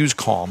people use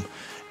Calm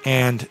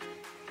and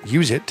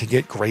use it to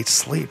get great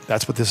sleep.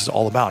 That's what this is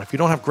all about. If you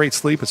don't have great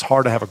sleep, it's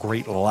hard to have a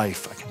great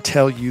life. I can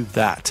tell you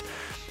that.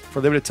 For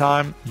a limited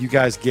time, you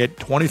guys get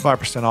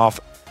 25% off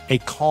a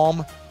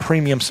Calm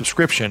premium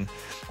subscription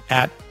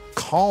at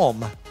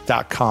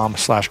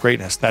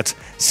calm.com/greatness. That's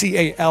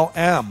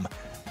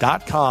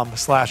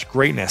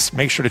CALM.com/greatness.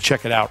 Make sure to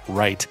check it out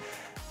right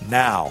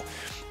now.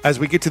 As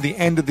we get to the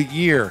end of the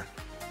year,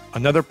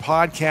 another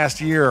podcast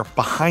year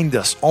behind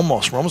us,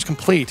 almost. We're almost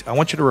complete. I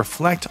want you to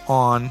reflect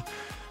on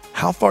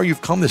how far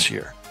you've come this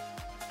year,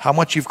 how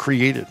much you've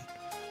created,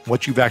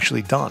 what you've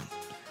actually done.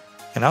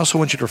 And I also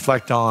want you to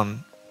reflect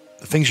on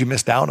the things you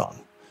missed out on.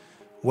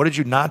 What did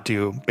you not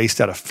do based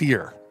out of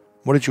fear?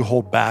 What did you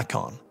hold back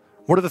on?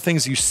 What are the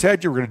things you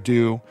said you were going to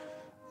do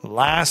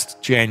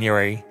last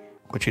January,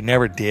 but you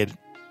never did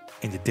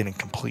and you didn't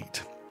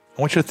complete?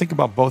 I want you to think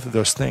about both of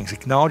those things.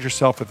 Acknowledge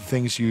yourself for the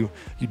things you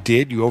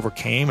did, you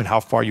overcame, and how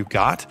far you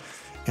got.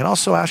 And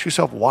also ask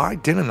yourself, why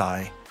didn't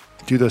I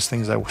do those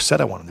things I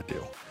said I wanted to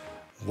do?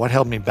 What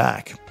held me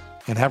back?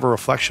 And have a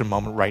reflection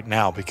moment right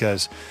now,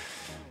 because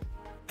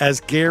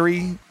as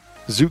Gary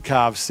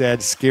Zukov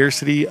said,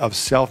 scarcity of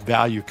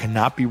self-value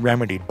cannot be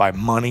remedied by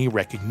money,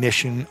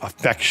 recognition,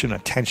 affection,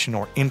 attention,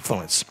 or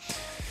influence.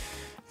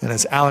 And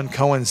as Alan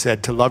Cohen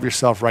said, to love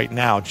yourself right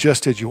now,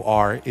 just as you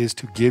are, is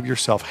to give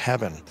yourself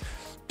heaven.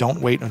 Don't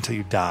wait until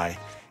you die.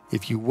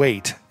 If you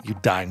wait, you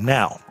die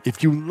now.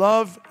 If you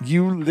love,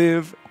 you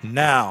live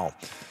now.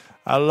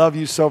 I love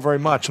you so very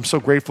much. I'm so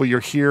grateful you're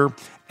here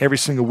every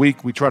single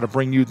week. We try to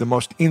bring you the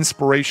most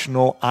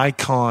inspirational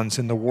icons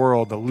in the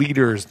world, the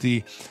leaders,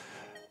 the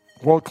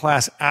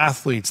world-class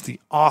athletes, the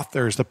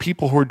authors, the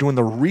people who are doing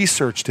the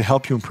research to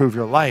help you improve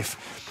your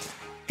life.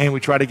 And we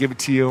try to give it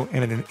to you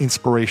in an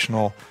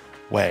inspirational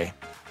way.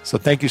 So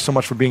thank you so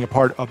much for being a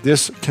part of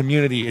this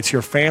community. It's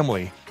your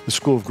family, the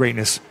School of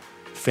Greatness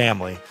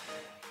family.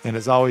 And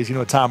as always, you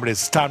know what time it is.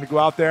 It's time to go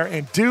out there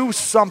and do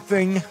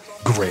something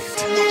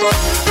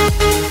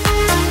great.